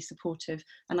wonderfully supportive,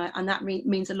 and that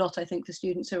means a lot, I think, for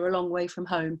students who are a long way from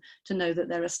home to know that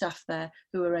there are staff there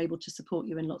who are able to support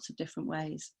you in lots of different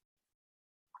ways.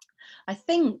 I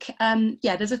think,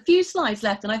 there's a few slides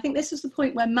left, and I think this was the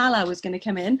point where Mala was going to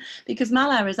come in, because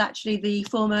Mala is actually the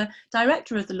former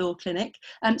director of the Law Clinic.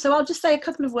 So I'll just say a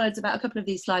couple of words about a couple of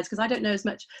these slides, because I don't know as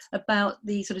much about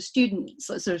the sort of student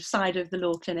sort of side of the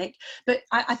Law Clinic, but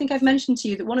I think I've mentioned to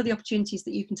you that one of the opportunities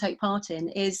that you can take part in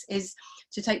is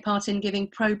to take part in giving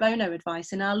pro bono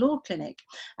advice in our Law Clinic.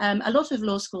 A lot of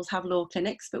law schools have law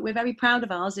clinics, but we're very proud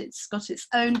of ours. It's got its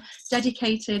own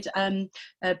dedicated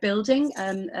building.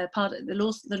 Part of the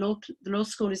law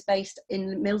school is based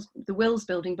in the Wills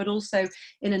building, but also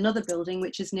in another building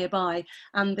which is nearby,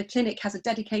 and the clinic has a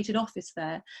dedicated office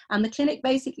there, and the clinic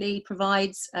basically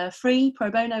provides free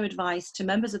pro bono advice to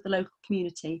members of the local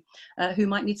community who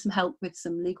might need some help with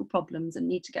some legal problems and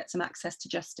need to get some access to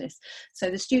justice. So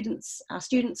our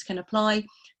students can apply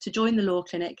to join the Law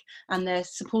Clinic, and they're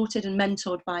supported and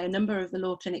mentored by a number of the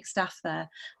Law Clinic staff there,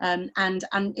 and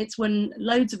it's won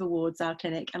loads of awards, our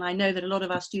clinic, and I know that a lot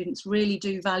of our students really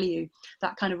do value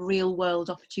that kind of real world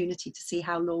opportunity to see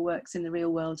how law works in the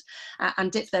real world,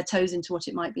 and dip their toes into what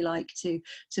it might be like to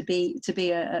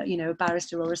be a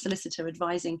barrister or a solicitor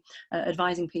advising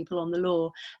people on the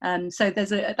law. So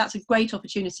that's a great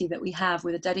opportunity that we have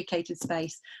with a dedicated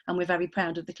space, and we're very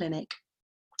proud of the clinic.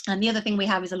 And the other thing we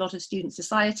have is a lot of student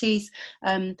societies.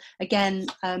 I'm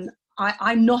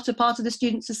not a part of the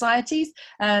student societies,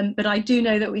 but I do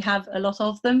know that we have a lot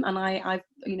of them, and I've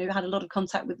had a lot of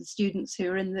contact with the students who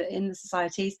are in the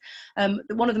societies.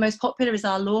 One of the most popular is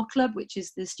our law club, which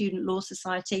is the Student Law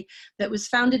Society that was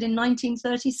founded in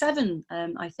 1937,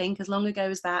 I think, as long ago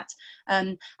as that.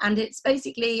 And it's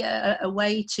basically a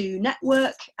way to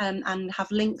network and have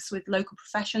links with local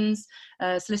professions,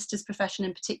 solicitors profession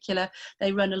in particular.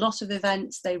 They run a lot of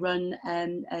events. They run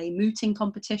a mooting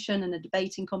competition and a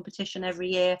debating competition every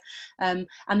year. And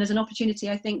there's an opportunity,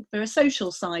 I think, for a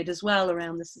social side as well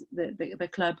around the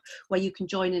club, where you can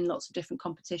join in lots of different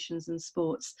competitions and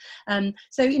sports.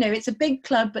 So it's a big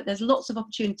club, but there's lots of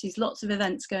opportunities, lots of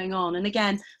events going on, and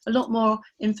again, a lot more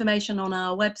information on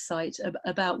our website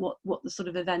about what the sort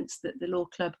of events that the law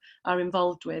club are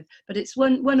involved with. But it's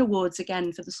won awards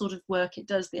again for the sort of work it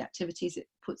does, the activities it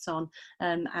puts on,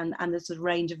 and the sort of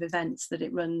range of events that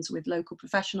it runs with local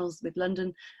professionals, with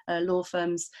London law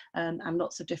firms, and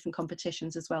lots of different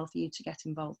competitions as well for you to get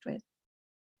involved with.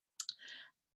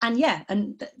 And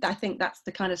I think that's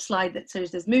the kind of slide that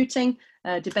says there's mooting,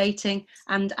 debating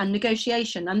and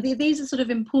negotiation. And these are sort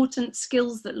of important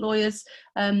skills that lawyers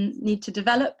need to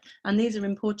develop. And these are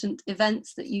important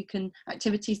events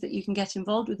activities that you can get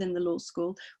involved with in the law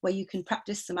school, where you can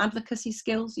practice some advocacy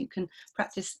skills, you can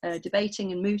practice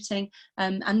debating and mooting,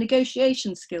 and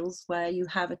negotiation skills, where you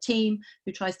have a team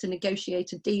who tries to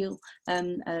negotiate a deal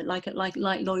like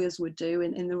lawyers would do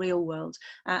in the real world.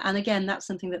 And again, that's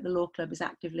something that the law club is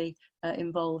actively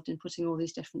involved in, putting all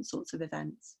these different sorts of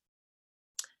events.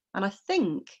 And I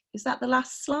think, is that the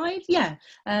last slide? Yeah,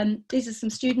 these are some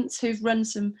students who've run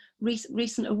some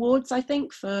recent awards, I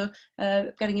think, for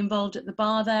getting involved at the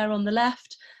bar there on the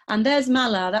left. And there's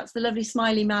Mala, that's the lovely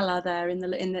smiley Mala there in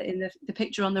the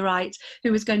picture on the right,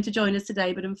 who was going to join us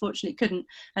today, but unfortunately couldn't.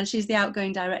 And she's the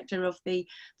outgoing director of the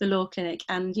Law Clinic.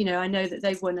 And, you know, I know that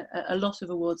they've won a lot of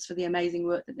awards for the amazing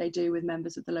work that they do with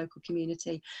members of the local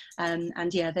community.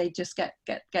 And yeah, they just get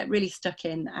really stuck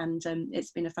in, and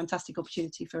it's been a fantastic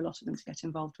opportunity for a lot of them to get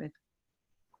involved with.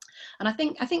 And I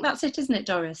think that's it, isn't it,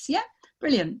 Doris? Yeah,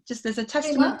 brilliant. Just as a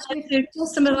testament to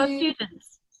some of our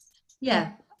students.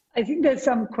 Yeah. I think there's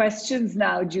some questions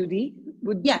now, Judy.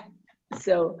 I'm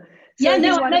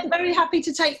very happy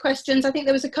to take questions. I think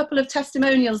there was a couple of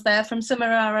testimonials there from some of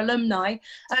our alumni.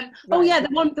 Oh yeah,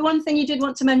 the one thing you did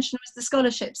want to mention was the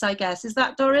scholarships, I guess. Is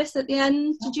that, Doris, at the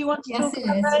end? Did you want to talk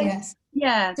about those? Yes.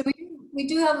 Yeah. So we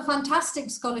do have a fantastic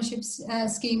scholarships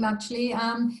scheme, actually.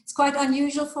 It's quite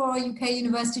unusual for a UK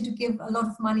university to give a lot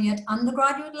of money at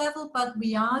undergraduate level, but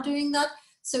we are doing that.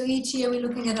 So each year we're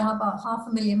looking at about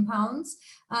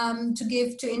 £500,000 to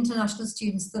give to international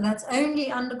students. So that's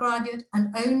only undergraduate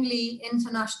and only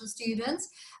international students.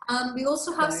 We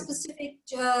also have specific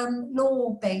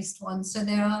law-based ones. So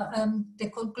there are,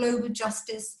 they're called Global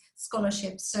Justice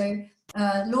Scholarships. So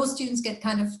law students get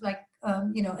kind of like,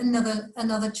 you know,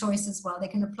 another choice as well. They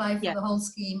can apply for the whole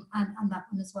scheme and that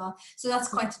one as well. So that's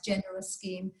quite a generous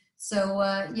scheme. So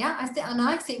yeah, I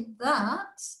think that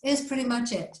is pretty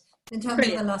much it in terms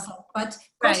of the last one. But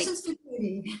questions for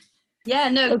Judy? Yeah,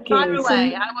 no, fire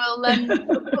away. I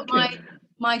will put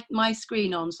my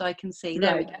screen on so I can see.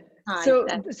 There we go. Hi,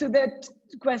 so there are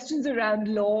questions around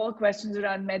law, questions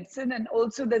around medicine, and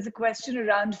also there's a question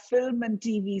around film and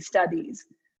TV studies.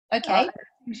 Okay.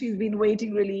 She's been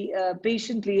waiting really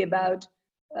patiently about,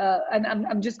 and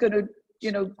I'm just going to,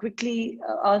 you know, quickly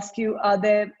ask you,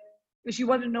 she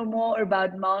wants to know more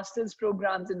about master's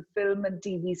programs in film and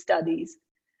TV studies,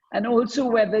 and also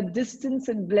whether distance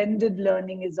and blended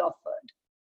learning is offered.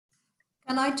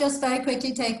 Can I just very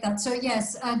quickly take that? So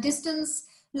yes, distance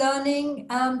learning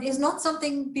is not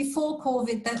something before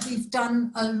COVID that we've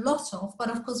done a lot of, but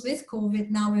of course with COVID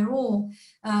now we're all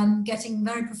getting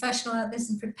very professional at this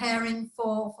and preparing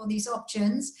for these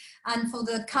options. And for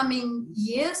the coming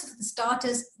years, for the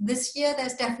starters this year,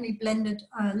 there's definitely blended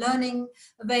learning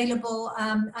available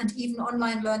and even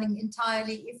online learning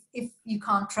entirely if you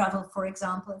can't travel, for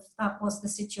example, if that was the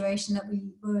situation that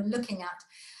we were looking at.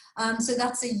 So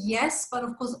that's a yes, but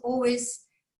of course always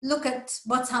look at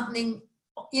what's happening,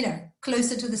 you know,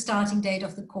 closer to the starting date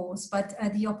of the course, but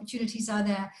the opportunities are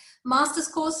there. Master's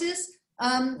courses,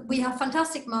 we have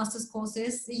fantastic master's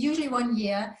courses, usually 1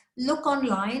 year. Look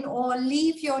online or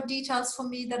leave your details for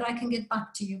me that I can get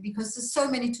back to you, because there's so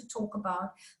many to talk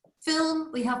about. Film,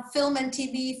 we have film and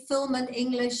TV, film and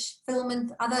English, film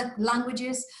and other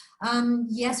languages.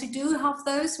 Yes, we do have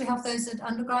those. We have those at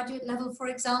undergraduate level, for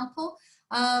example.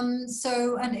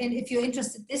 So, and if you're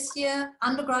interested this year,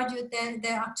 undergraduate,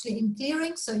 they're actually in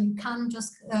clearing, so you can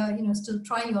just, you know, still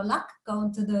try your luck, go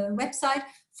onto the website,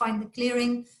 find the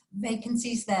clearing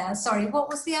vacancies there. Sorry, what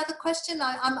was the other question?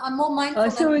 I'm more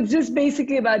mindful. So it's just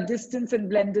basically about distance and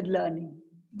blended learning.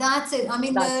 That's it. I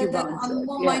mean, I'm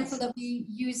more mindful that we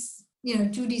use, you know,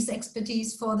 Judy's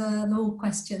expertise for the law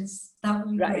questions. That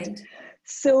would be great.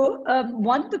 So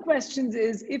one of the questions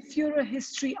is, if you're a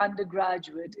history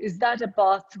undergraduate, is that a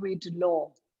pathway to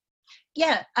law?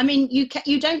 Yeah, I mean,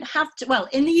 you don't have to, well,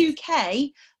 in the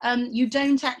UK, you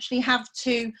don't actually have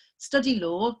to study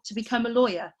law to become a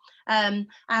lawyer.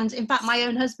 And in fact, my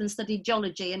own husband studied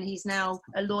geology, and he's now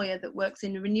a lawyer that works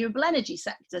in the renewable energy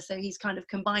sector. So he's kind of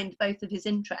combined both of his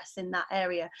interests in that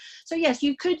area. So yes,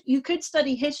 you could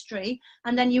study history,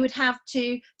 and then you would have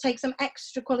to take some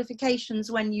extra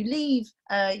qualifications when you leave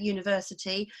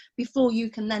university before you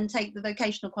can then take the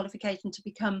vocational qualification to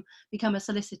become a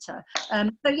solicitor.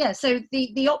 So yeah, so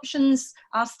the options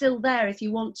are still there if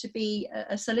you want to be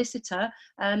a solicitor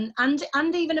and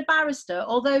even a barrister.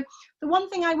 Although the one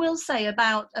thing I will say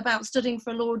about studying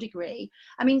for a law degree,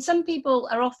 I mean, some people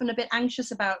are often a bit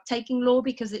anxious about taking law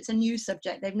because it's a new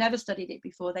subject. They've never studied it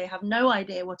before. They have no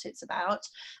idea what it's about.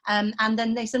 And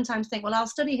then they sometimes think, well, I'll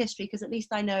study history because at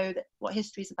least I know what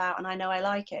history is about and I know I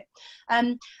like it.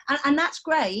 And that's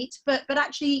great, but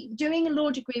actually doing a law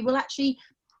degree will actually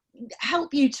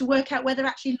help you to work out whether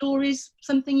actually law is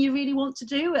something you really want to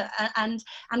do and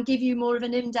give you more of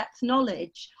an in-depth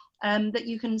knowledge. That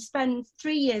you can spend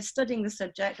 3 years studying the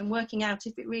subject and working out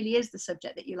if it really is the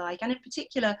subject that you like, and in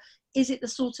particular, is it the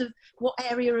sort of, what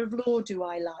area of law do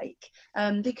I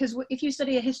like? Because if you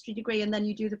study a history degree and then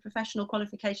you do the professional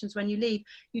qualifications when you leave,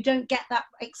 you don't get that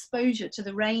exposure to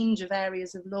the range of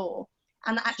areas of law.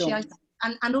 And actually,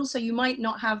 and also you might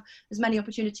not have as many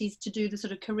opportunities to do the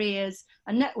sort of careers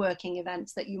and networking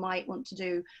events that you might want to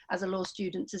do as a law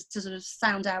student to sort of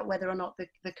sound out whether or not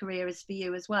the career is for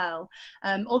you as well.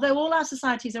 Although all our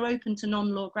societies are open to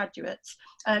non-law graduates,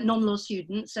 non-law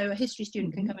students, so a history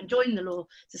student can come and join the law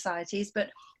societies, but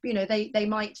you know, they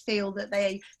might feel that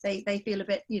they feel a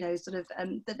bit, you know, sort of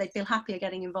that they feel happier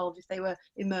getting involved if they were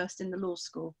immersed in the law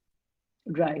school.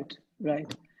 Right,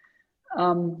 right.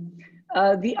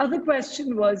 The other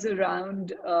question was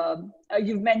around,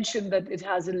 you've mentioned that it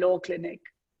has a law clinic.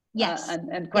 Yes.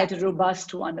 And quite a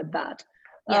robust one at that.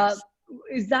 Yes.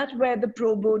 Is that where the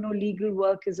pro bono legal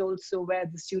work is also where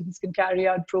the students can carry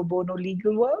out pro bono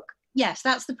legal work? Yes,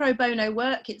 that's the pro bono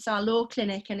work. It's our law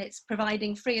clinic, and it's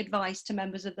providing free advice to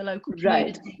members of the local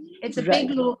community. Right. It's a big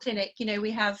law clinic. You know,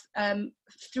 we have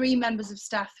 3 members of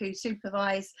staff who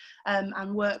supervise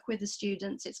and work with the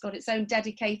students. It's got its own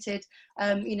dedicated,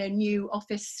 you know, new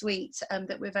office suite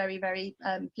that we're very, very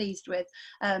pleased with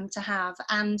to have.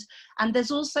 And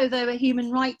there's also, though, a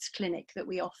human rights clinic that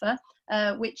we offer,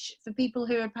 which for people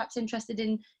who are perhaps interested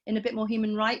in a bit more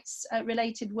human rights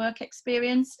related work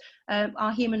experience,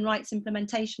 our Human Rights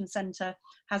Implementation Centre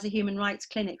has a human rights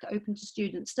clinic open to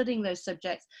students studying those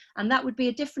subjects. And that would be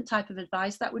a different type of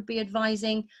advice. That would be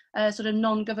advising sort of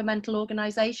non-governmental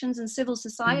organisations and civil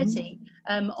society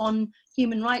on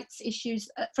human rights issues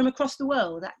from across the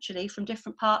world, actually, from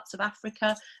different parts of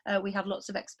Africa. We have lots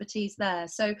of expertise there.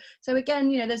 So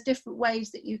again, you know, there's different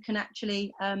ways that you can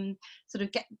actually sort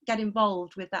of get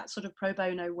involved with that sort of pro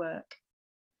bono work.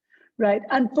 Right.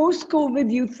 And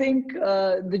post-COVID, you think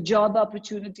the job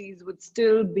opportunities would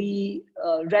still be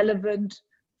relevant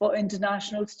for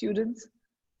international students?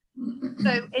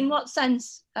 So in what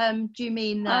sense do you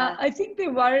mean there? I think they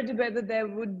worried whether there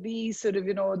would be sort of,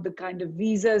 you know, the kind of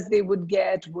visas they would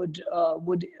get, would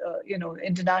you know,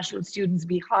 international students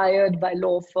be hired by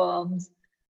law firms?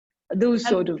 Those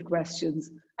sort of questions.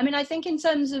 I mean, I think in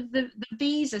terms of the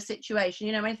visa situation,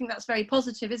 you know, I think that's very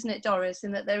positive, isn't it, Doris,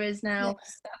 in that there is now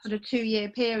that sort of 2-year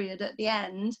period at the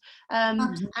end.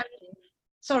 And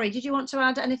sorry, did you want to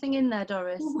add anything in there,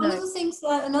 Doris? Well, one of the things,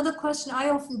 another question I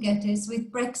often get is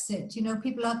with Brexit, you know,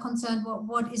 people are concerned,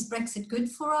 what is Brexit good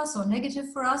for us or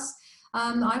negative for us?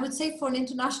 I would say for an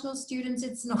international student,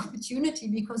 it's an opportunity,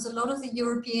 because a lot of the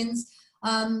Europeans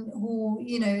who,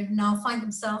 you know, now find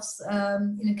themselves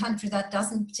in a country that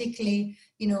doesn't particularly,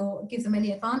 you know, give them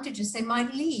any advantages, they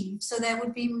might leave. So there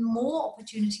would be more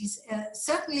opportunities,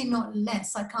 certainly not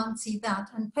less. I can't see that.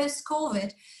 And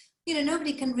post-COVID, you know,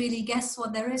 nobody can really guess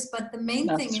what there is, but the main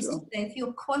thing is that if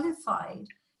you're qualified,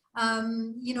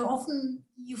 you know, often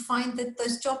you find that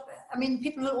those jobs, I mean,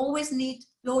 people will always need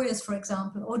lawyers, for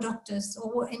example, or doctors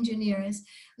or engineers.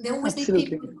 They always need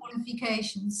people with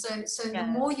qualifications. So the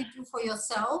more you do for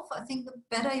yourself, I think the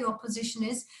better your position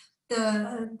is.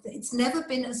 It's never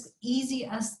been as easy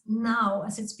as now,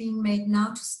 as it's being made now,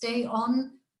 to stay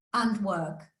on and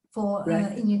work for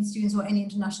Indian students or any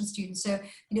international students. So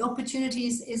the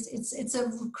opportunities it's a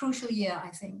crucial year, I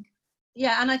think.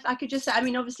 Yeah, and I could just say, I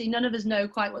mean, obviously none of us know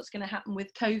quite what's going to happen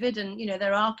with COVID, and, you know,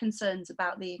 there are concerns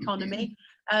about the economy,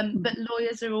 but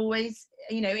lawyers are always,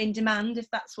 you know, in demand if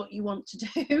that's what you want to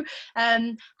do.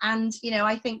 And, you know,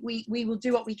 I think we will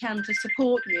do what we can to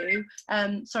support you.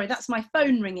 Sorry, that's my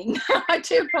phone ringing. I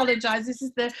do apologise. This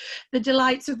is the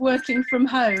delights of working from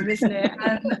home, isn't it?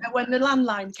 When the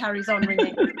landline carries on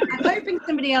ringing. I'm hoping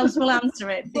somebody else will answer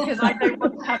it, because I don't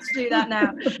want to have to do that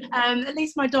now. At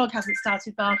least my dog hasn't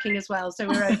started barking as well, so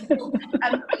we're okay.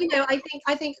 You know,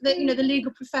 I think that, you know, the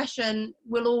legal profession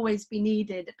will always be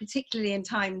needed, particularly in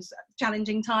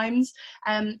challenging times.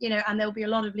 You know, and there'll be a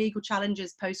lot of legal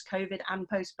challenges post-COVID and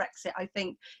post-Brexit, I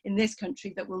think, in this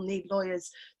country, that will need lawyers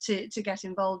to get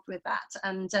involved with that.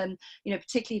 And, you know,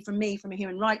 particularly from me, from a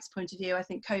human rights point of view, I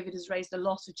think COVID has raised a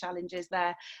lot of challenges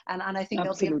there. And I think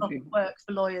there'll be a lot of work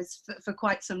for lawyers for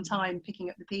quite some time, picking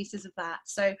up the pieces of that.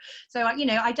 So you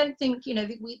know, I don't think, you know,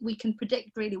 we can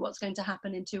predict really what's going to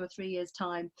happen in 2 or 3 years'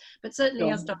 time. But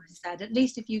certainly, as Doris said, at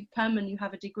least if you come and you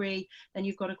have a degree, then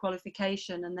you've got a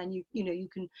qualification, and then you know, you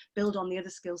can build on the other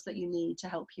skills that you need to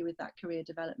help you with that career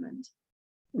development.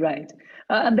 Right.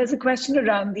 And there's a question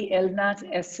around the LNAT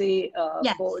essay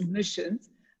for admissions.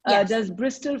 Does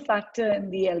Bristol factor in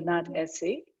the LNAT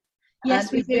essay?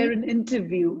 Yes, and is there an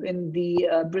interview in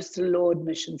the Bristol law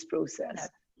admissions process?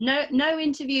 No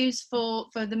interviews for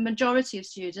the majority of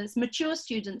students. Mature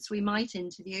students we might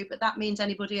interview, but that means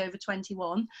anybody over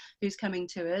 21 who's coming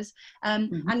to us.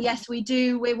 And yes, we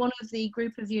do. We're one of the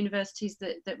group of universities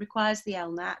that requires the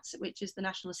LNAT, which is the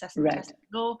National Assessment Test of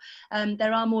Law.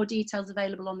 There are more details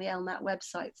available on the LNAT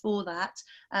website for that.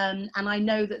 And I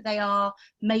know that they are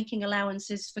making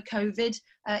allowances for COVID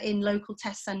in local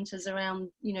test centres around,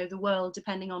 the world,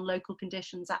 depending on local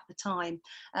conditions at the time.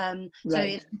 So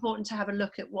it's important to have a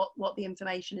look at what the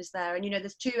information is there. And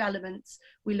there's two elements.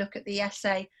 We look at the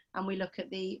essay and we look at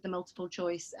the multiple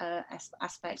choice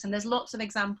aspects. And there's lots of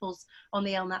examples on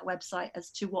the LNAT website as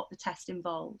to what the test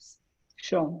involves.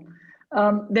 Sure.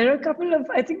 There are a couple of,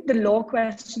 I think the law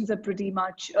questions are pretty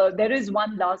much, there is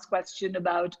one last question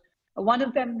about, one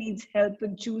of them needs help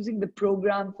in choosing the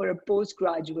program for a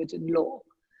postgraduate in law.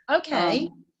 Okay.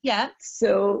 Yeah.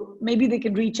 So maybe they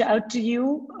can reach out to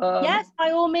you. Yes,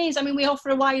 by all means. I mean, we offer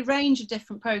a wide range of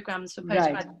different programs for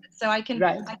postgraduates, so I can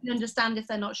understand if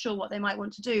they're not sure what they might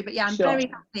want to do. But yeah, I'm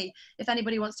very happy if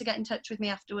anybody wants to get in touch with me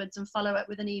afterwards and follow up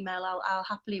with an email. I'll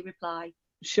happily reply.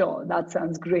 Sure, that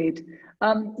sounds great.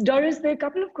 Doris, there are a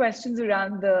couple of questions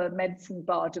around the medicine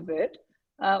part of it,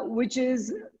 which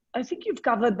is, I think you've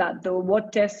covered that though.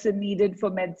 What tests are needed for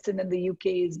medicine in the UK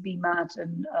is BMAT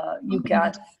and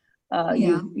UCAT.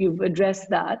 You've addressed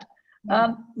that.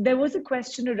 There was a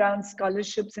question around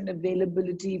scholarships and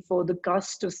availability for the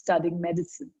cost of studying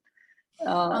medicine.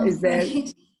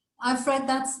 I've read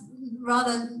that's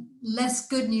rather less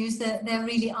good news. There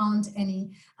really aren't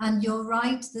any. And you're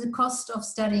right, the cost of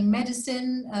studying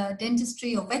medicine,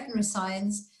 dentistry or veterinary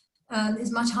science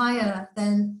is much higher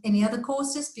than any other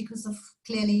courses because of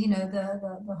clearly,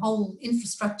 the whole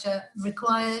infrastructure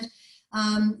required.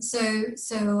 You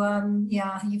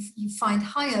find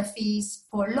higher fees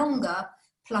for longer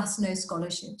plus no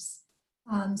scholarships.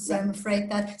 I'm afraid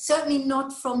that certainly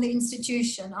not from the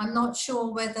institution. I'm not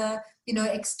sure whether,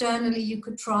 externally you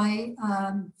could try,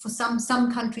 for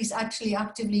some countries actually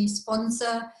actively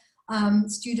sponsor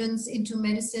students into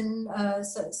medicine.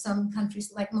 So some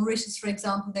countries like Mauritius, for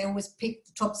example, they always pick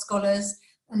the top scholars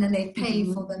and then they pay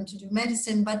for them to do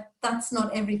medicine, but that's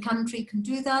not every country can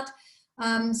do that.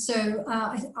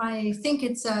 I think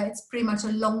it's pretty much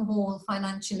a long haul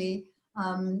financially,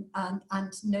 and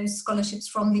no scholarships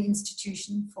from the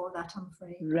institution for that, I'm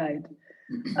afraid. Right.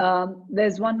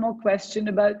 There's one more question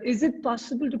about, is it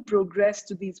possible to progress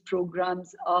to these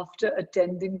programs after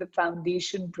attending the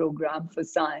foundation program for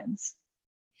science?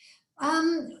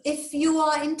 If you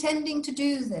are intending to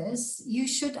do this, you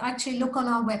should actually look on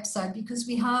our website because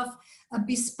we have a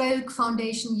bespoke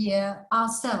foundation year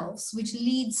ourselves, which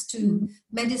leads to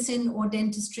medicine or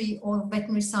dentistry or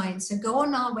veterinary science. So go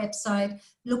on our website,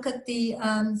 look at the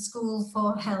School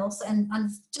for Health and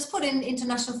just put in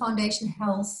International Foundation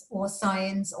Health or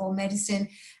Science or Medicine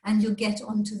and you'll get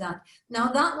onto that.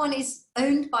 Now that one is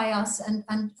owned by us and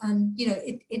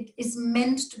it is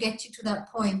meant to get you to that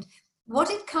point.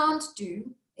 What it can't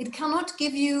do, it cannot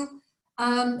give you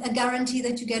a guarantee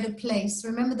that you get a place.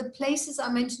 Remember, the places I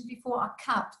mentioned before are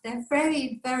capped. There are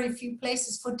very, very few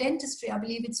places. For dentistry, I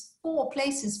believe it's 4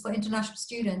 places for international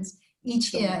students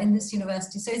each year in this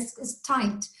university. So it's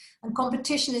tight and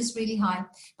competition is really high.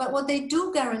 But what they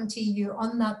do guarantee you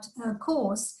on that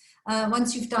course,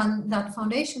 once you've done that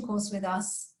foundation course with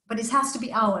us, but it has to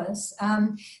be ours,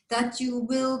 that you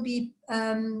will be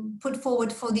put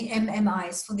forward for the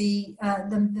MMIs, for the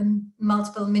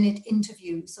multiple minute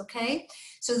interviews, okay?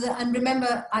 And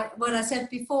remember what I said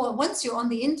before, once you're on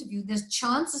the interview, the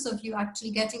chances of you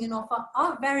actually getting an offer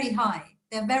are very high.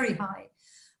 They're very high.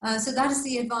 So that is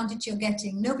the advantage you're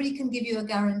getting. Nobody can give you a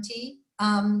guarantee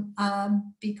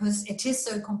because it is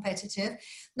so competitive.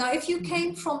 Now, if you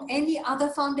came from any other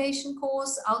foundation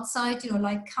course outside,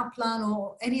 like Kaplan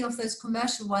or any of those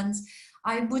commercial ones,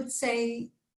 I would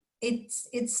say it's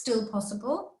still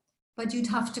possible, but you'd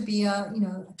have to be a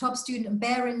top student. And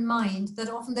bear in mind that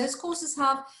often those courses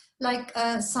have like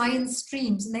science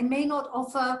streams and they may not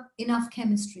offer enough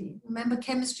chemistry. Remember,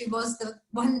 chemistry was the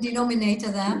one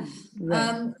denominator there.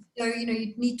 So, you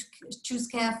need to choose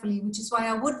carefully, which is why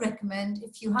I would recommend,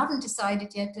 if you haven't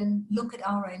decided yet, then look at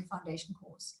our own foundation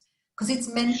course, because it's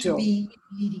meant to be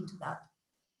leading to that.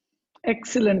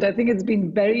 Excellent. I think it's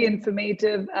been very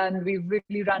informative and we've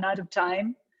really run out of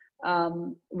time.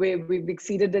 We've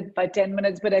exceeded it by 10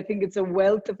 minutes, but I think it's a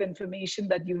wealth of information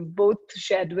that you've both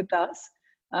shared with us.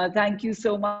 Thank you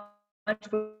so much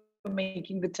for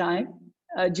making the time.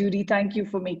 Judy, thank you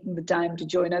for making the time to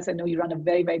join us. I know you run a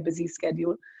very, very busy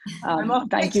schedule. Thank you,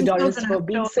 fixing Doris, children for up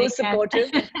being so shortly,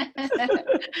 supportive.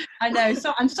 I know.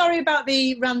 So I'm sorry about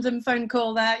the random phone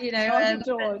call there. You know, Not at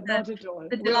all. Not at all.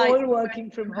 the We're delight all of working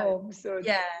working from from home. home, so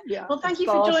Yeah. yeah. Well, thank it's you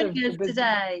for part joining of the us business.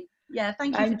 today. Yeah,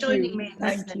 thank you for joining me. and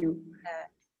Thank listening. you.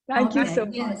 Yeah. Thank you Okay, so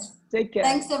much. yes. Take care.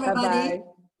 Thanks, everybody. Bye-bye.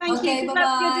 Thank Okay, you. Good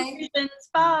luck with your bye-bye. decisions.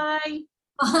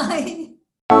 Bye.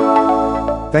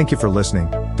 Bye. Thank you for listening.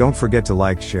 Don't forget to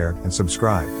like, share, and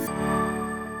subscribe.